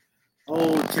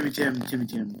 Oh, Timmy Tim.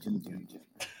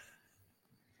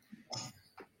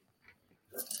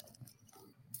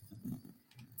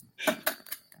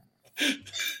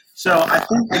 So I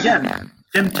think, again,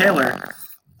 Tim Taylor,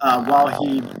 while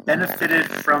he benefited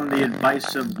from the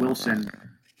advice of Wilson,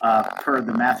 per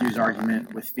the Matthews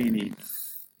argument with Feeney,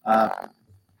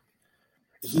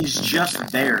 he's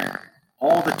just there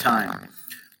all the time.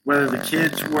 Whether the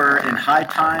kids were in high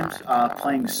times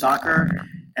playing soccer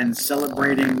and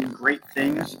celebrating great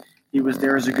things, he was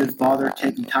there as a good father,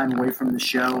 taking time away from the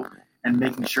show and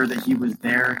making sure that he was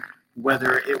there.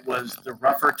 Whether it was the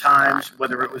rougher times,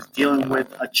 whether it was dealing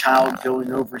with a child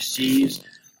going overseas,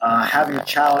 having a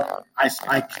child, I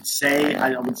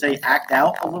would say act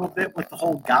out a little bit with the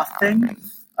whole goth thing,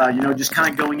 just kind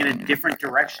of going in a different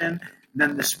direction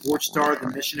than the sports star, the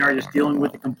missionary, just dealing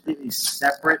with a completely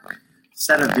separate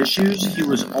set of issues. He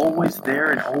was always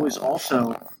there and always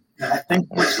also, I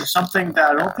think, which is something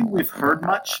that I don't think we've heard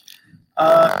much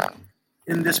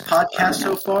in this podcast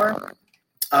so far,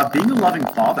 being a loving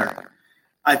father.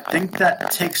 I think that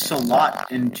takes a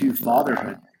lot into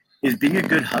fatherhood, is being a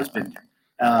good husband,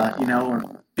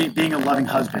 or being a loving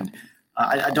husband.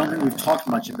 I don't think we've talked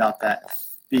much about that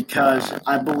because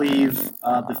I believe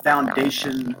the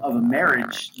foundation of a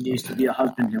marriage needs to be a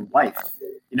husband and wife.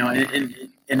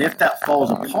 And if that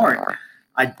falls apart,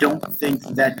 I don't think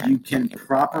that you can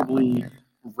properly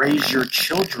raise your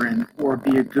children or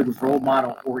be a good role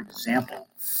model or example.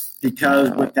 Because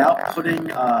without putting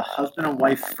husband and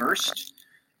wife first,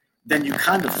 then you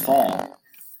kind of fall.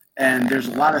 And there's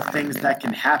a lot of things that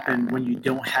can happen when you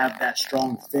don't have that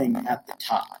strong thing at the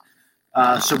top.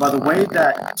 So by the way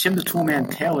that Tim the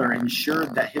Toolman Taylor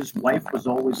ensured that his wife was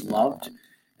always loved,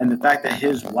 and the fact that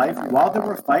his wife, while there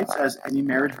were fights, as any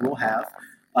marriage will have,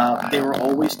 they were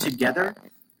always together,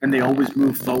 and they always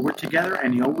moved forward together,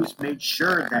 and he always made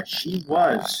sure that she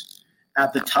was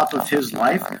at the top of his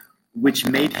life, which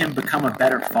made him become a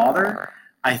better father.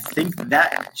 I think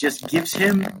that just gives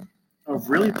him a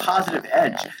really positive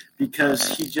edge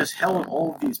because he just held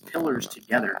all of these pillars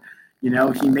together. He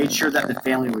made sure that the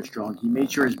family was strong. He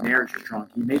made sure his marriage was strong.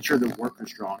 He made sure the work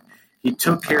was strong. He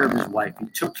took care of his wife. He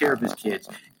took care of his kids.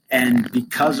 And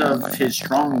because of his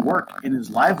strong work in his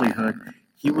livelihood,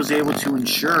 he was able to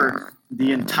ensure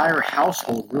the entire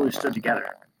household really stood together.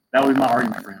 That would be my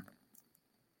argument for him.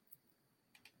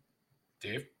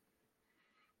 Dave?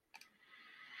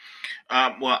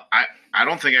 Well, I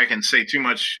don't think I can say too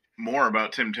much more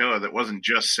about Tim Taylor that wasn't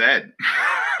just said.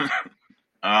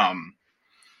 I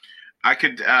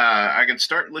could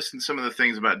start listing some of the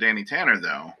things about Danny Tanner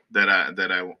though that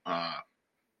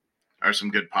are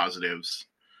some good positives.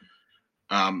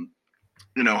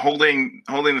 Holding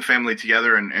the family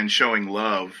together and showing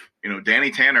love.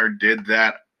 Danny Tanner did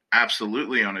that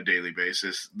absolutely on a daily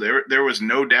basis. There was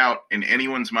no doubt in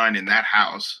anyone's mind in that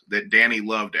house that Danny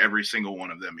loved every single one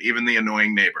of them, even the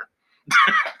annoying neighbor.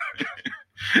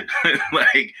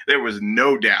 There was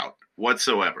no doubt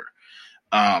whatsoever.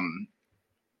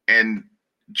 And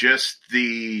just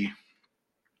the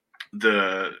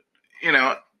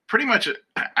pretty much,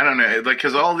 I don't know,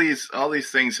 because all these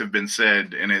things have been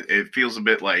said, and it feels a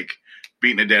bit like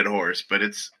beating a dead horse, but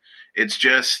it's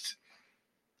just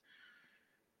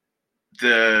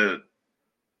the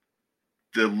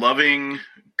loving,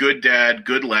 good dad,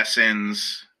 good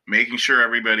lessons, making sure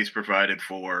everybody's provided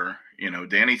for.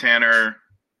 Danny Tanner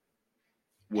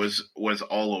was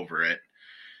all over it,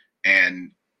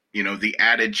 and the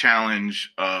added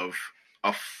challenge of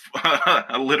a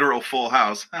literal full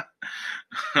house.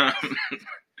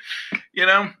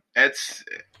 There's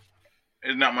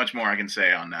not much more I can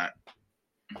say on that.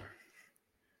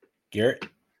 Garrett?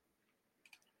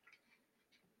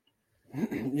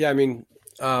 Yeah,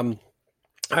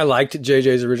 I liked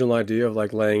JJ's original idea of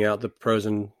laying out the pros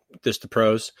and the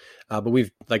pros, but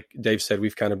we've, like Dave said,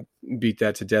 we've kind of beat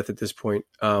that to death at this point.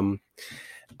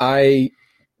 I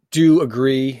do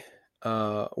agree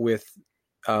with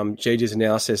JJ's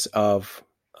analysis of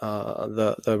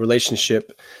the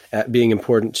relationship being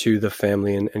important to the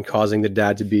family and causing the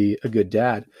dad to be a good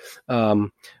dad.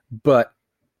 But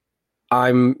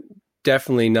I'm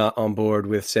definitely not on board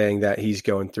with saying that he's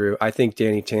going through. I think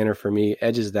Danny Tanner, for me,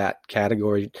 edges that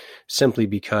category simply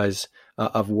because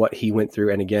of what he went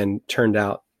through. And again, turned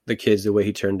out the kids the way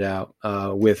he turned out,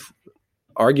 with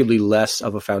arguably less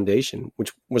of a foundation,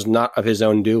 which was not of his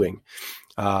own doing.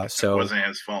 So it wasn't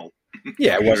his fault.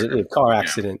 Yeah, it wasn't a car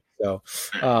accident. Yeah.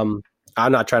 So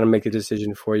I'm not trying to make a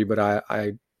decision for you, but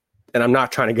and I'm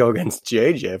not trying to go against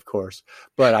JJ, of course,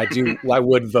 but I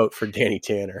would vote for Danny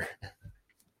Tanner.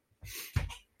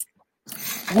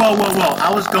 Whoa.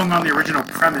 I was going on the original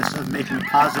premise of making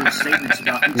positive statements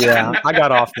about each Yeah, I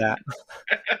got off that.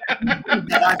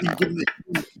 I've been giving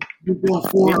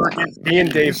Me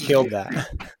and Dave killed that.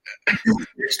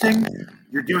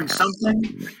 You're doing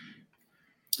something.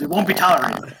 It won't be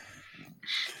tolerated.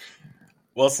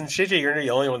 Well, since JJ, you're the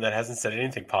only one that hasn't said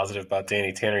anything positive about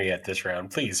Danny Tanner yet this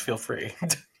round, please feel free.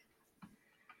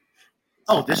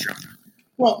 Oh, this round.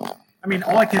 Well, I mean,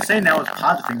 all I can say now is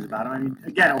positive things about him. I mean,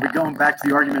 again, are we going back to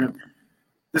the argument of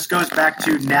this goes back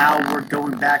to now we're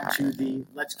going back to the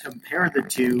let's compare the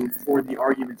two for the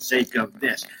argument's sake of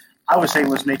this. I was saying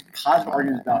let's make positive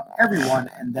arguments about everyone,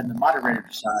 and then the moderator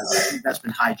decides. I think that's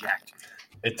been hijacked.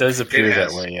 It does appear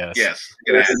that way, yes. Yes,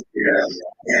 it has.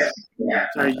 Yeah.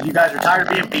 So you guys are tired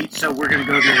of being beat, so we're going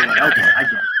to go the other way. Okay, I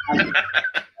get it.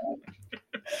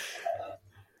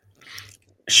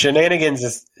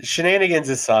 Shenanigans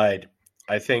aside,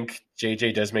 I think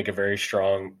JJ does make a very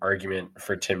strong argument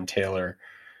for Tim Taylor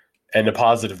and the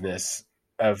positiveness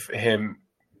of him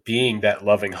being that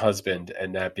loving husband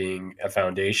and that being a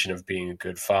foundation of being a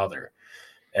good father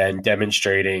and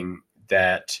demonstrating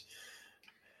that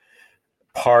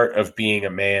part of being a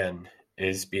man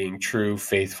is being true,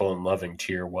 faithful, and loving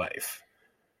to your wife.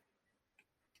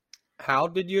 How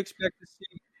did you expect to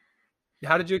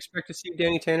see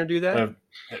Danny Tanner do that?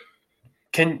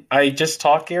 Can I just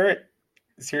talk, Garrett?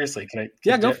 Seriously, can I?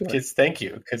 Yeah, go for it. Thank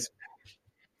you. Because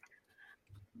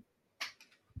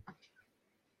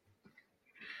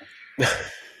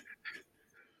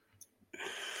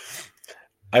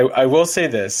I will say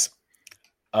this.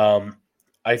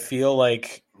 I feel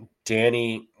like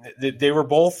Danny, they were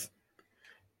both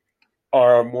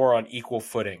are more on equal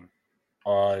footing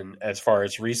on as far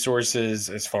as resources,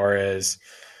 as far as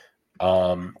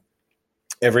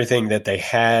everything that they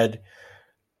had.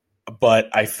 But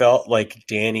I felt like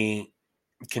Danny,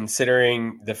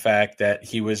 considering the fact that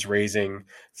he was raising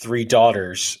 3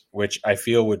 daughters, which I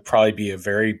feel would probably be a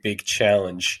very big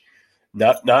challenge,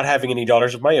 not having any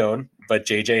daughters of my own, but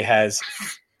JJ has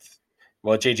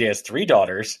 3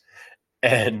 daughters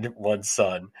and 1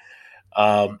 son.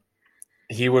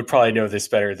 He would probably know this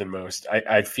better than most.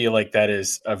 I feel like that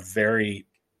is a very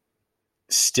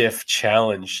stiff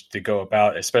challenge to go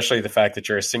about, especially the fact that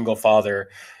you're a single father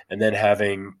and then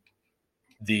having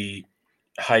the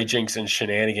hijinks and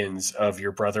shenanigans of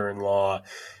your brother-in-law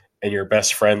and your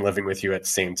best friend living with you at the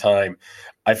same time.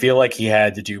 I feel like he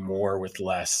had to do more with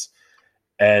less.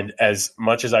 And as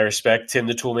much as I respect Tim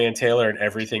the Toolman Taylor and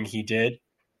everything he did,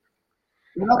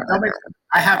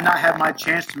 I have not had my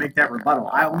chance to make that rebuttal.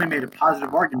 I only made a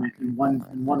positive argument in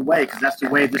one way because that's the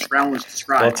way this round was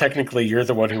described. Well, technically, you're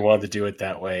the one who wanted to do it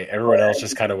that way. Everyone else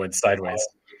just kind of went sideways.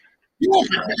 Yeah,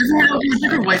 everyone else went a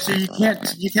different way, so you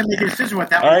can't make a decision with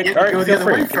that. All right, go the other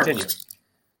way continue. First.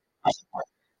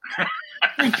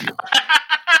 Thank you.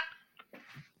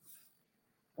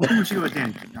 Why don't you go with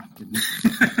Danny?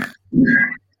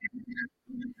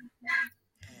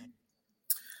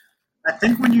 I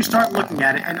think when you start looking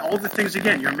at it, and all the things,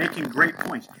 again, you're making great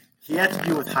points. He had to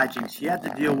deal with hijinks. He had to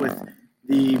deal with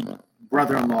the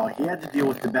brother-in-law. He had to deal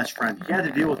with the best friend. He had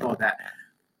to deal with all that.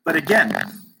 But again,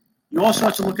 you also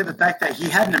have to look at the fact that he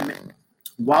hadn't,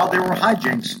 while there were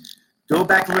hijinks, go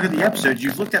back and look at the episodes.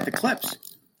 You've looked at the clips.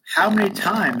 How many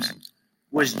times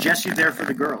was Jesse there for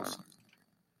the girls?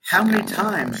 How many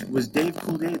times was Dave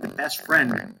Coulier, the best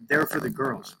friend, there for the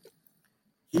girls?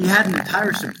 He had an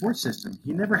entire support system.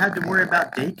 He never had to worry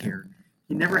about daycare.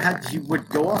 He would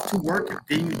go off to work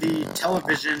being the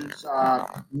television's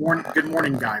good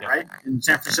morning guy, right? In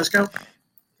San Francisco,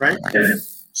 right?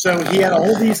 So he had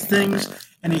all these things,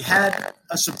 and he had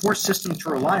a support system to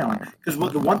rely on. Because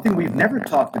the one thing we've never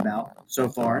talked about so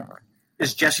far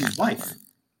is Jesse's wife.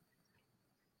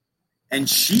 And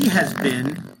she has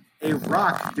been a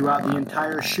rock throughout the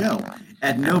entire show.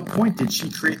 At no point did she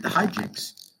create the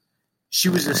hijinks. She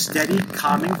was a steady,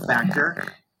 calming factor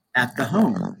at the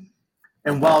home.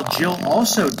 And while Jill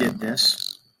also did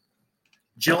this,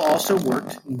 Jill also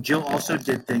worked, and Jill also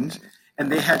did things, and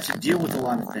they had to deal with a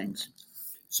lot of things.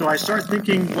 So I start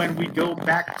thinking when we go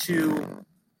back to,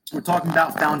 we're talking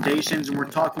about foundations, and we're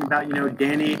talking about,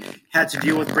 Danny had to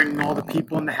deal with bringing all the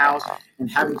people in the house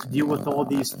and having to deal with all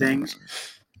these things.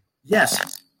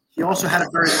 Yes, he also had a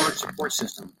very large support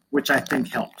system, which I think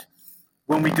helped.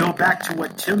 When we go back to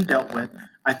what Tim dealt with,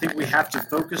 I think we have to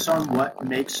focus on what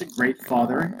makes a great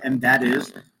father, and that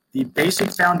is the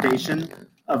basic foundation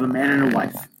of a man and a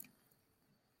wife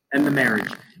and the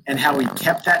marriage, and how he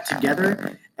kept that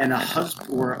together. And a husband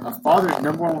or a father's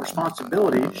number one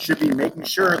responsibility should be making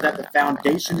sure that the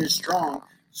foundation is strong,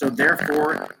 so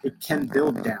therefore it can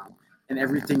build down, and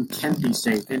everything can be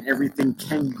safe, and everything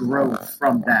can grow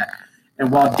from that.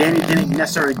 And while Danny didn't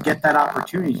necessarily get that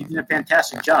opportunity, he did a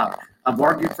fantastic job. I've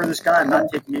argued for this guy. I'm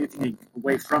not taking anything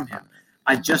away from him.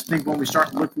 I just think when we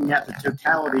start looking at the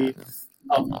totality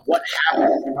of what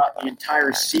happened throughout the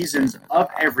entire seasons of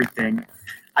everything,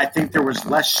 I think there was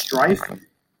less strife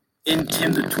in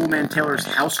Tim the Toolman Taylor's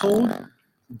household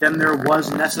than there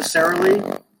was necessarily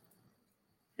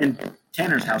in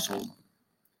Tanner's household.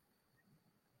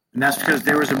 And that's because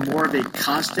there was more of a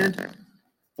constant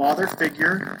father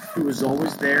figure who was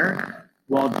always there,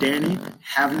 while Danny,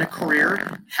 having a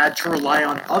career, had to rely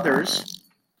on others,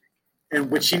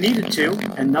 in which he needed to,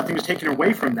 and nothing was taken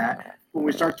away from that. When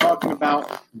we start talking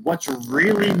about what's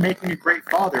really making a great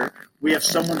father, we have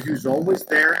someone who's always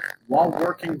there while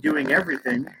working, doing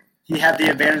everything. He had the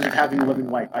advantage of having a living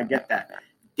wife. I get that.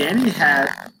 Danny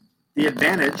had the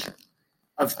advantage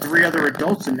of 3 other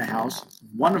adults in the house,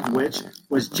 one of which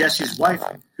was Jesse's wife,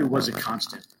 who was a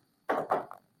constant.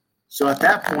 So at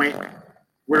that point,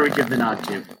 where do we give the nod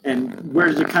to? And where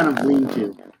does it kind of lean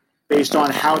to? Based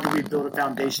on how do we build a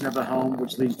foundation of a home,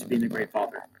 which leads to being a great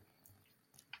father?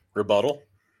 Rebuttal?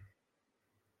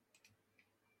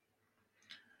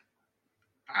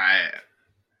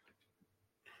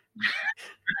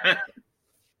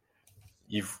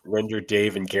 You've rendered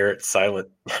Dave and Garrett silent.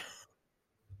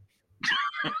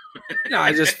 No,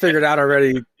 I just figured out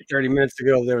already 30 minutes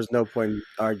ago there was no point in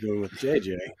arguing with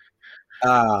JJ.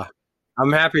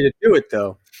 I'm happy to do it,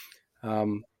 though.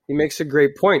 He makes a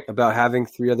great point about having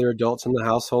 3 other adults in the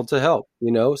household to help.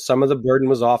 You know, some of the burden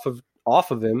was off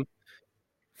of him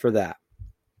for that.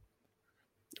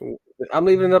 I'm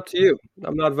leaving it up to you.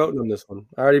 I'm not voting on this one.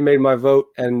 I already made my vote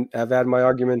and have had my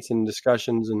arguments and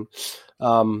discussions, and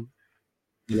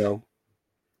you know,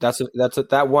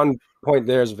 that one point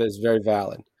there is very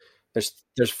valid.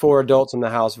 There's 4 adults in the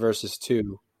house versus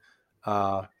 2,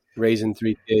 raising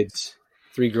 3 kids,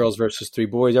 3 girls versus 3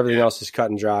 boys. Everything else is cut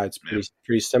and dry. It's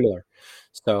pretty similar.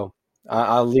 So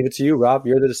I'll leave it to you, Rob.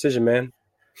 You're the decision man.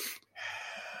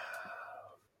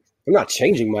 I'm not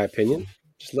changing my opinion.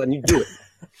 Just letting you do it.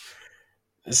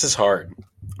 This is hard.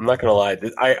 I'm not going to lie.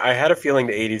 I had a feeling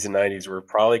the 80s and 90s were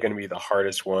probably going to be the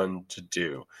hardest one to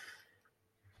do.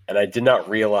 And I did not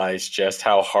realize just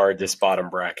how hard this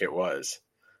bottom bracket was.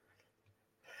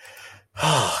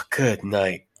 Oh, good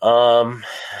night. Wow.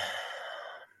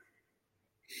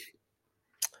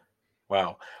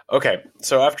 Okay.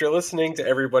 So after listening to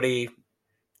everybody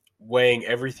weighing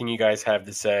everything you guys have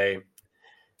to say,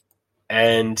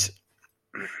 and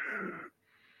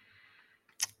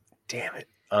damn it.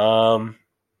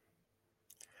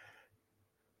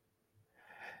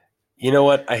 You know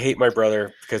what? I hate my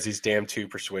brother because he's damn too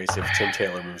persuasive. Tim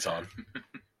Taylor moves on.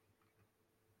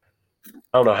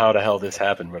 I don't know how the hell this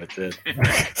happened, but it did.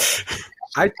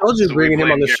 I told you bringing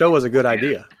him on the show was a good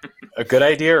idea. A good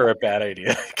idea or a bad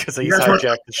idea? Because he's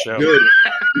hijacked the show. Good.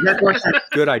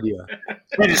 Good idea.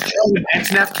 Hey, does Sheldon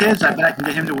Benson have kids? I bet I can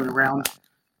get him to win a round.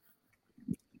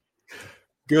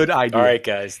 Good idea. All right,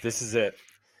 guys. This is it.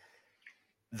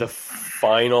 The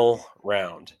final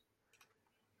round.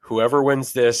 Whoever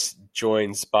wins this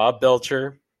joins Bob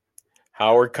Belcher,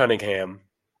 Howard Cunningham,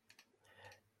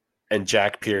 and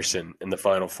Jack Pearson in the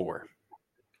final 4.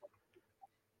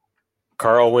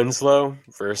 Carl Winslow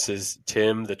versus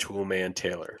Tim the Toolman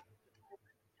Taylor.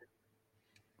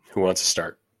 Who wants to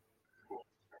start?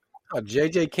 Oh,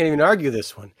 JJ can't even argue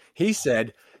this one. He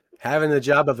said having the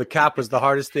job of the cop was the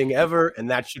hardest thing ever,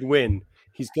 and that should win.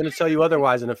 He's going to tell you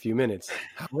otherwise in a few minutes.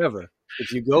 However,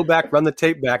 if you go back, run the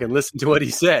tape back, and listen to what he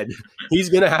said, he's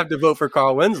going to have to vote for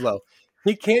Carl Winslow.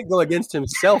 He can't go against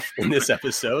himself in this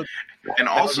episode. And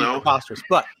also, preposterous,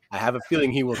 but I have a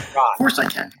feeling he will try. Of course I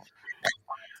can.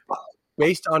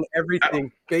 Based on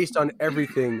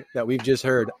everything that we've just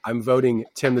heard, I'm voting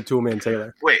Tim the Toolman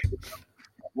Taylor. Wait.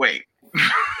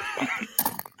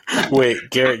 Wait,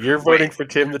 Garrett, you're voting for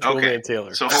Tim the Toolman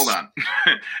Taylor. So hold on.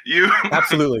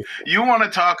 Absolutely. You want to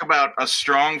talk about a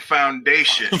strong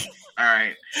foundation, all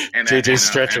right? And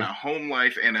stretching a home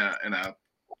life and a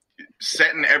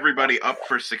setting everybody up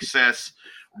for success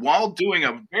while doing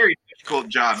a very difficult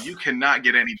job. You cannot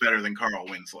get any better than Carl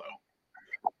Winslow.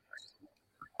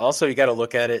 Also, you got to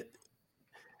look at it.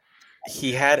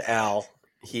 He had Al.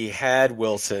 He had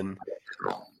Wilson.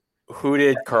 Who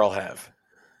did Carl have?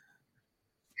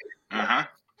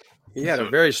 He had a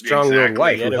very strong-willed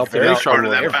wife He had who a helped very him out. strong part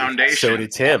of that neighbor. foundation. So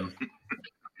did Tim.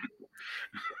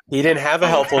 He didn't have a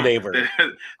helpful neighbor.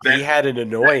 He had an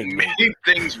annoying neighbor made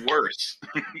things worse.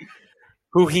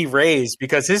 who he raised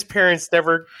because his parents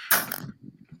never.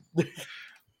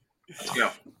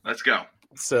 Let's go.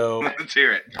 So Let's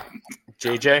hear it.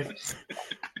 JJ,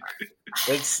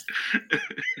 let's.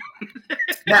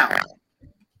 Now,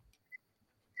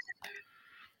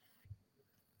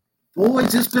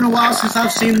 boys, it's been a while since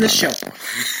I've seen this show.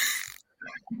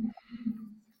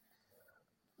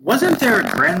 Wasn't there a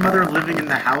grandmother living in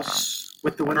the house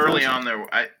with the windows? Early on,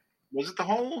 was it the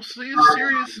whole series?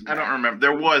 I don't remember.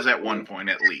 There was at one point,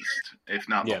 at least, if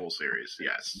not the whole series.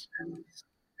 Yes.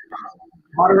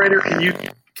 Moderator, can you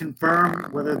confirm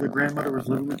whether the grandmother was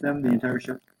living with them the entire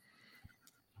show?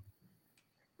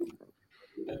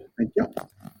 Thank you.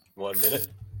 1 minute.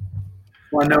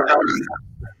 Well, I know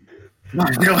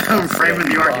how I'm framing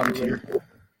the argument here.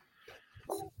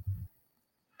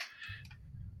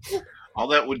 All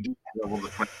that would do is level the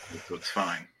playing field, so it's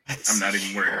fine. I'm not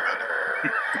even worried about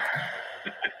it.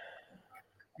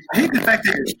 I hate the fact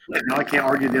that no, I can't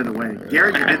argue the other way.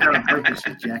 Garrett, you did that on purpose,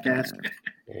 you jackass.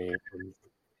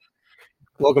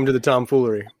 Welcome to the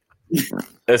tomfoolery.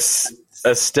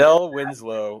 Estelle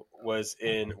Winslow was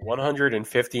in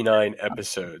 159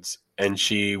 episodes, and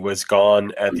she was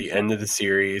gone at the end of the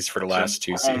series for the last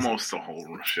 2 seasons. Almost the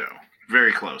whole show.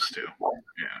 Very close to.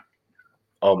 Yeah.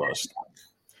 Almost.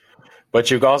 But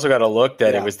you've also got to look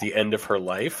that it was the end of her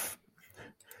life.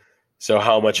 So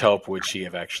how much help would she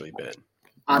have actually been?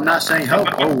 I'm not saying help.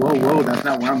 Whoa. That's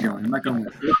not where I'm going. I'm not going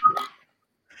with it.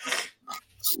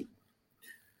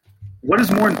 What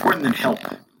is more important than help?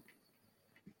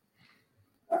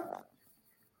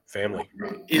 Family.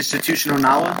 Institutional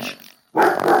knowledge?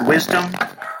 Wisdom?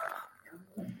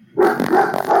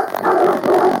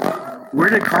 Where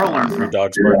did Carl learn Your from?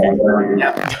 dog's barking.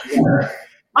 Yeah.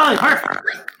 Oh,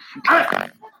 perfect.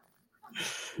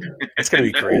 It's going to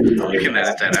be great. You can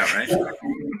edit that out, right?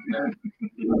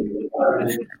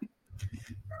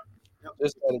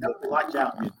 Just Watch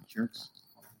out, you jerks.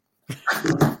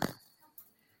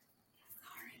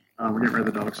 We're getting rid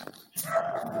of the dogs.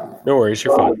 No worries,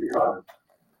 you're fine.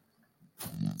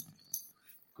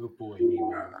 Good boy,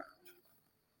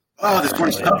 Oh, this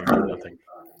one's tough. Nothing.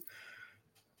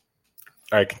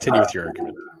 All right, continue with your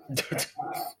argument.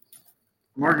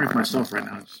 I'm arguing with myself right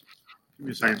now. Just give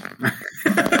me a second.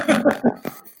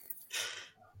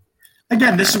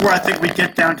 Again, this is where I think we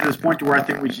get down to this point to where I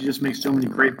think we should just make so many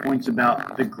great points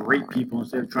about the great people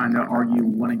instead of trying to argue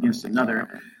one against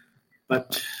another.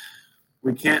 But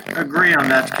we can't agree on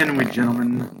that, can we,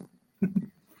 gentlemen?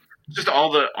 Just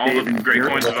all the great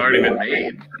points have already been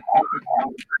made.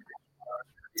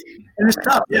 And it's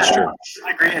tough. That's Yeah, true.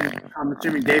 I agree. And I'm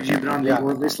assuming, Dave, you've been on the,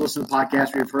 or at least listened to the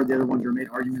podcast where you've heard the other ones or made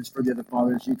arguments for the other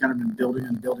fathers. You've kind of been building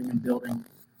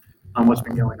on what's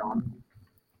been going on.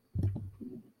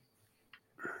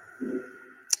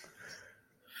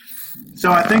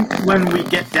 So I think when we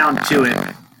get down to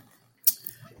it,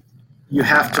 you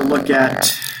have to look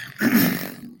at,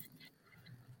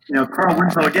 Carl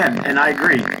Winslow again, and I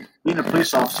agree. Being a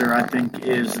police officer, I think,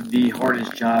 is the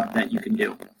hardest job that you can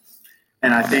do.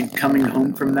 And I think coming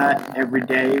home from that every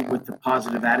day with the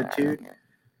positive attitude,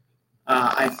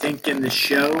 I think in the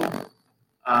show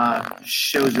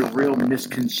shows a real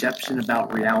misconception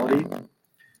about reality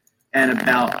and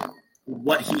about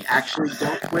what he actually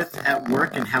dealt with at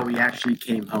work and how he actually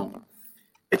came home.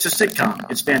 It's a sitcom.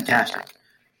 It's fantastic.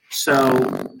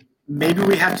 So maybe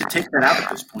we have to take that out at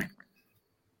this point.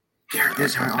 Garrett,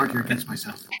 this is how I argue against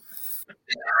myself.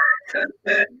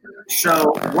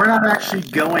 So we're not actually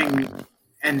going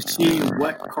and seeing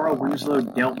what Carl Winslow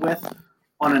dealt with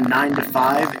on a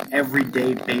 9-to-5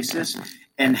 everyday basis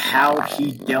and how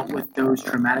he dealt with those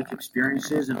traumatic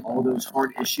experiences and all those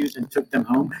hard issues and took them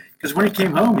home. Because when he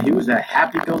came home, he was a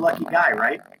happy-go-lucky guy,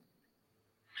 right?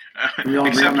 Except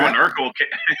when Urkel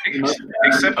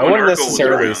I wouldn't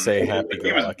necessarily say happy-go-lucky.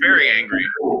 He was very angry.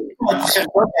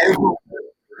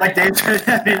 Like Dave said,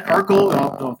 I mean,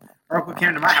 Urkel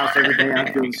came to my house every day.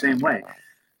 I feel the same way.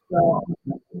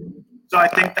 So I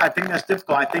think that's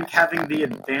difficult. I think having the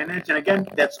advantage, and again,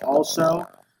 that's also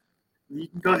you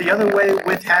can go the other way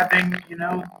with having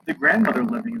the grandmother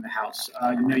living in the house.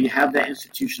 You have that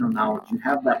institutional knowledge, you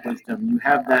have that wisdom, you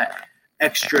have that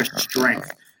extra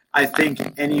strength. I think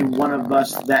any one of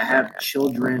us that have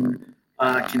children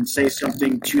can say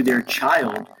something to their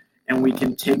child, and we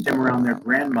can take them around their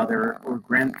grandmother or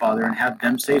grandfather and have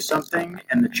them say something,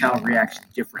 and the child reacts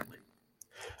differently.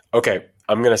 Okay,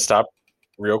 I'm going to stop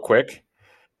real quick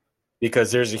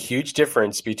because there's a huge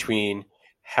difference between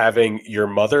having your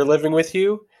mother living with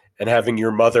you and having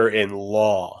your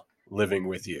mother-in-law living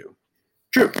with you.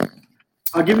 True.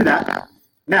 I'll give you that.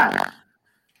 Now,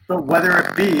 but whether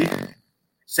it be,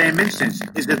 same instance,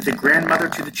 is it the grandmother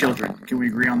to the children? Can we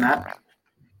agree on that?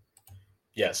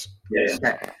 Yes.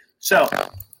 Okay. So,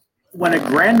 when a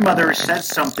grandmother says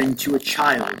something to a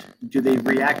child, do they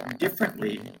react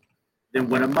differently than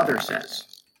what a mother says?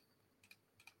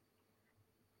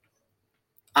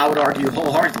 I would argue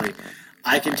wholeheartedly.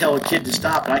 I can tell a kid to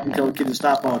stop, and I can tell a kid to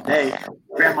stop all day.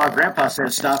 Grandma or grandpa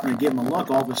says stop, and they give them a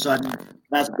look. All of a sudden,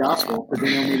 that's gospel, because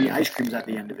they know maybe ice cream's at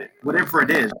the end of it. Whatever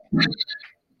it is,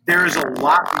 there is a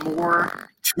lot more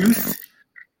tooth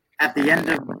at the end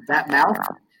of that mouth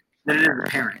than it is a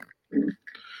parent. You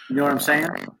know what I'm saying?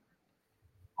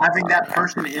 Having that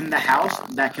person in the house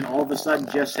that can all of a sudden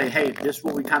just say, hey, this is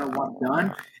what we kind of want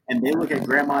done, and they look at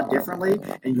grandma differently,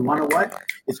 and you want to know what?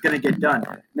 It's going to get done.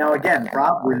 Now, again,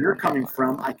 Rob, where you're coming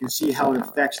from, I can see how it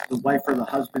affects the wife or the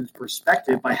husband's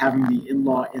perspective by having the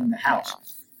in-law in the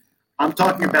house. I'm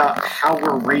talking about how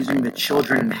we're raising the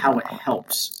children and how it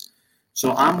helps.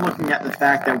 So I'm looking at the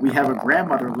fact that we have a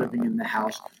grandmother living in the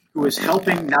house who is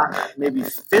helping not maybe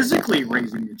physically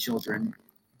raising the children,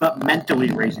 but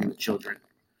mentally raising the children.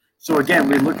 So again,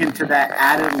 we look into that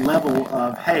added level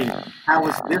of, hey, how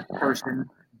is this person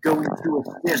going to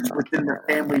assist within the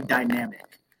family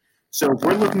dynamic? So if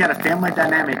we're looking at a family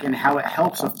dynamic and how it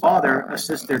helps a father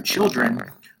assist their children,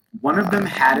 one of them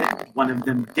had it, one of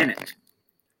them didn't.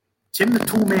 Tim the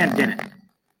Tool Man didn't.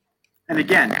 And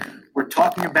again, we're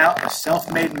talking about a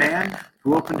self-made man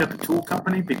who opened up a tool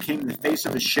company, became the face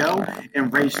of a show,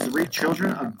 and raised 3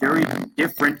 children of very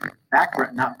different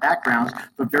backgrounds,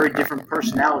 but very different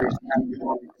personalities, as we've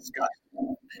already discussed.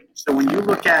 So when you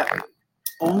look at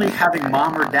only having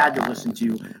mom or dad to listen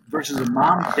to versus a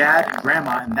mom, dad,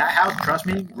 grandma in that house, trust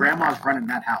me, grandma's running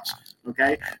that house.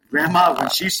 Okay? Grandma, when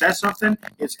she says something,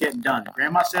 it's getting done.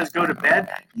 Grandma says go to bed,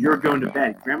 you're going to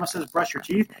bed. Grandma says brush your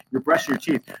teeth, you're brushing your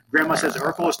teeth. Grandma says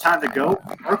Urkel, it's time to go,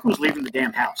 Urkel's leaving the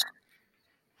damn house.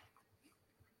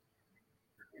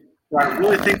 So I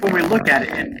really think when we look at it,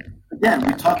 and again,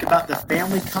 we talk about the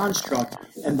family construct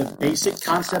and the basic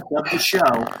concept of the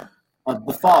show of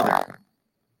the father.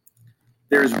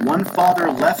 There's one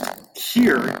father left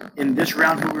here in this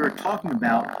round who we were talking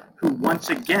about, who once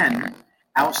again,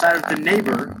 outside of the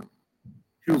neighbor,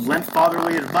 who lent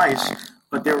fatherly advice,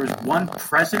 but there was one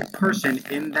present person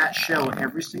in that show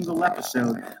every single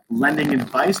episode lending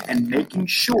advice and making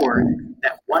sure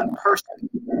that one person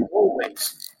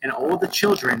always, and all the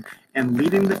children, and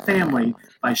leading the family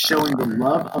by showing the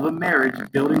love of a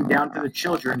marriage, building down to the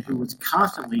children, who was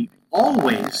constantly,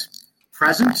 always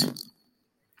present,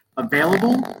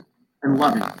 available, and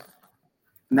loving.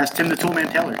 And that's Tim the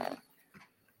Toolman Taylor.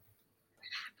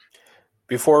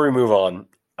 Before we move on,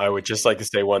 I would just like to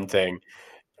say one thing.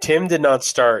 Tim did not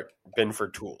start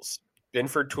Binford Tools.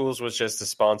 Binford Tools was just the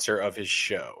sponsor of his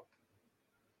show.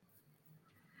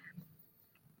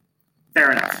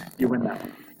 Fair enough. You win that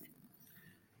one.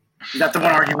 Is that the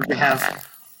one argument you have?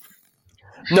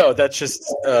 No, that's just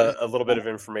a little bit of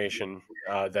information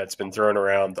that's been thrown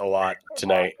around a lot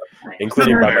tonight,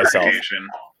 including by myself.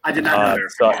 I did not know.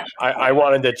 So I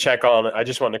wanted to check on it. I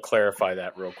just wanted to clarify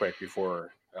that real quick before,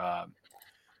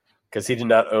 because he did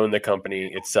not own the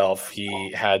company itself.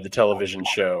 He had the television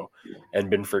show, and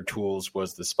Binford Tools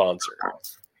was the sponsor.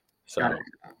 So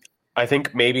I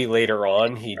think maybe later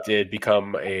on he did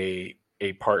become a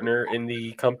partner in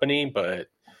the company, but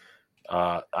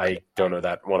I don't know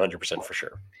that 100% for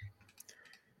sure.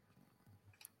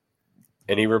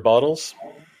 Any rebuttals?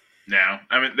 No,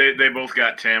 I mean they both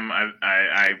got Tim.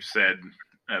 I've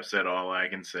said all I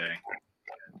can say.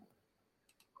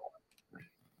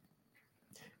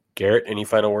 Garrett, any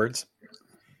final words?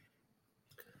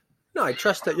 No, I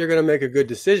trust that you're going to make a good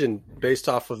decision based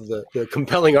off of the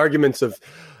compelling arguments of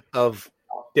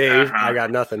Dave, I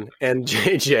got nothing, and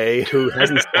JJ, who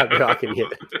hasn't stopped talking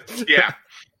yet. Yeah.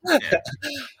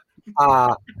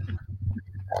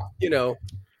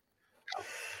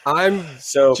 I'm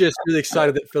just really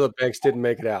excited that Philip Banks didn't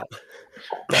make it out.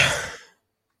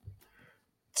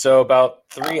 So about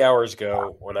 3 hours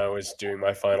ago, when I was doing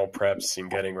my final preps and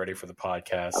getting ready for the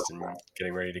podcast and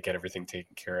getting ready to get everything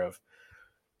taken care of,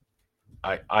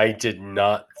 I did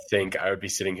not think I would be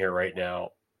sitting here right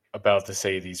now about to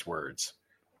say these words.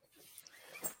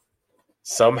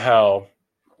 Somehow,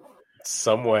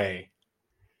 some way,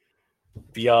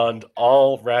 beyond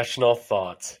all rational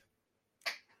thought,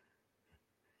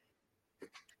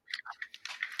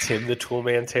 Tim the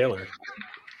Toolman Taylor.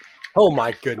 Oh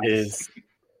my goodness. Is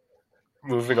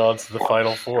moving on to the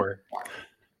Final Four.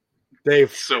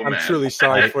 Dave, So I'm mad. truly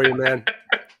sorry for you, man.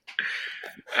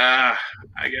 I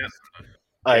guess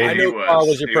I know Carl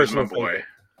was your he personal my boy. favorite.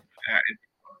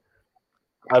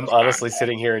 I'm honestly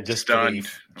sitting here in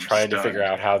disbelief, I'm trying to stunned. figure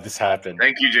out how this happened.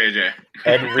 Thank you, JJ.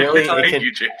 And really, Thank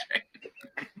you, JJ.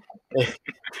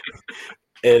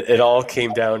 it all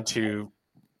came down to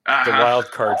the Uh-huh.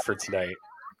 wild card for tonight.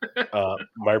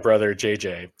 My brother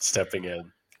JJ stepping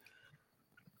in.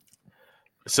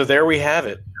 So there we have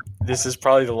it. This is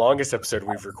probably the longest episode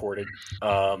we've recorded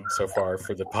so far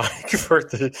for the podcast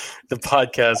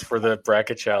for the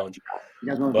bracket challenge.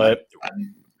 But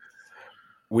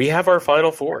we have our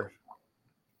final four.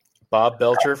 Bob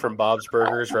Belcher from Bob's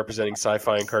Burgers representing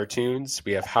sci-fi and cartoons.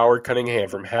 We have Howard Cunningham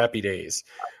from Happy Days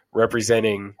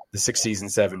representing the 60s and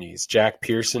 70s. Jack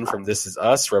Pearson from This Is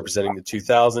Us representing the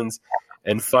 2000s.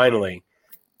 And finally,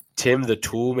 Tim the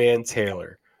Toolman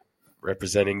Taylor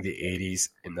representing the 80s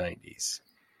and 90s.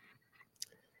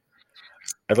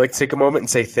 I'd like to take a moment and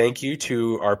say thank you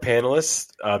to our panelists,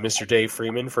 Mr. Dave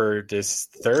Freeman for this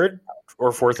third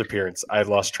or fourth appearance. I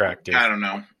lost track, Dave. I don't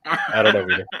know. I don't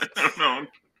know either. I don't know.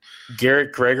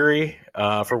 Garrett Gregory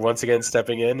for once again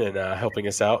stepping in and helping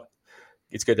us out.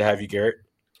 It's good to have you, Garrett.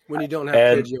 When you don't have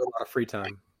And- kids, you have a lot of free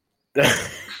time.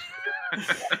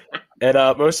 And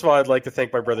most of all, I'd like to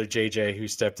thank my brother JJ, who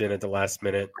stepped in at the last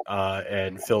minute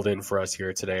and filled in for us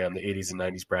here today on the 80s and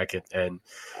 90s bracket and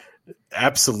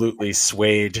absolutely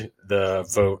swayed the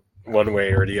vote one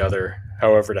way or the other,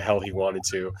 however the hell he wanted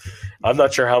to. I'm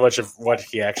not sure how much of what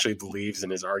he actually believes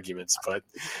in his arguments, but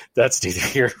that's neither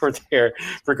here nor there.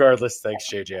 Regardless, thanks,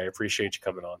 JJ. I appreciate you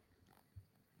coming on.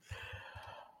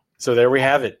 So there we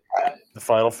have it. The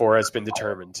Final Four has been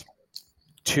determined.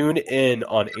 Tune in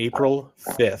on April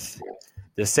 5th.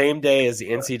 The same day as the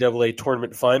NCAA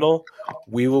tournament final,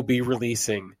 we will be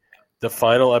releasing the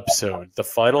final episode, the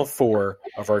final four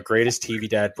of our Greatest TV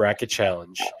Dad Bracket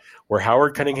Challenge, where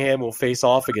Howard Cunningham will face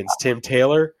off against Tim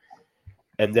Taylor,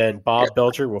 and then Bob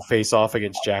Belcher will face off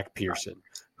against Jack Pearson.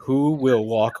 Who will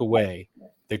walk away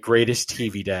the greatest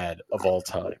TV dad of all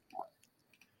time?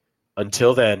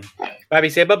 Until then, Bobby,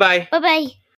 say bye-bye. Bye-bye.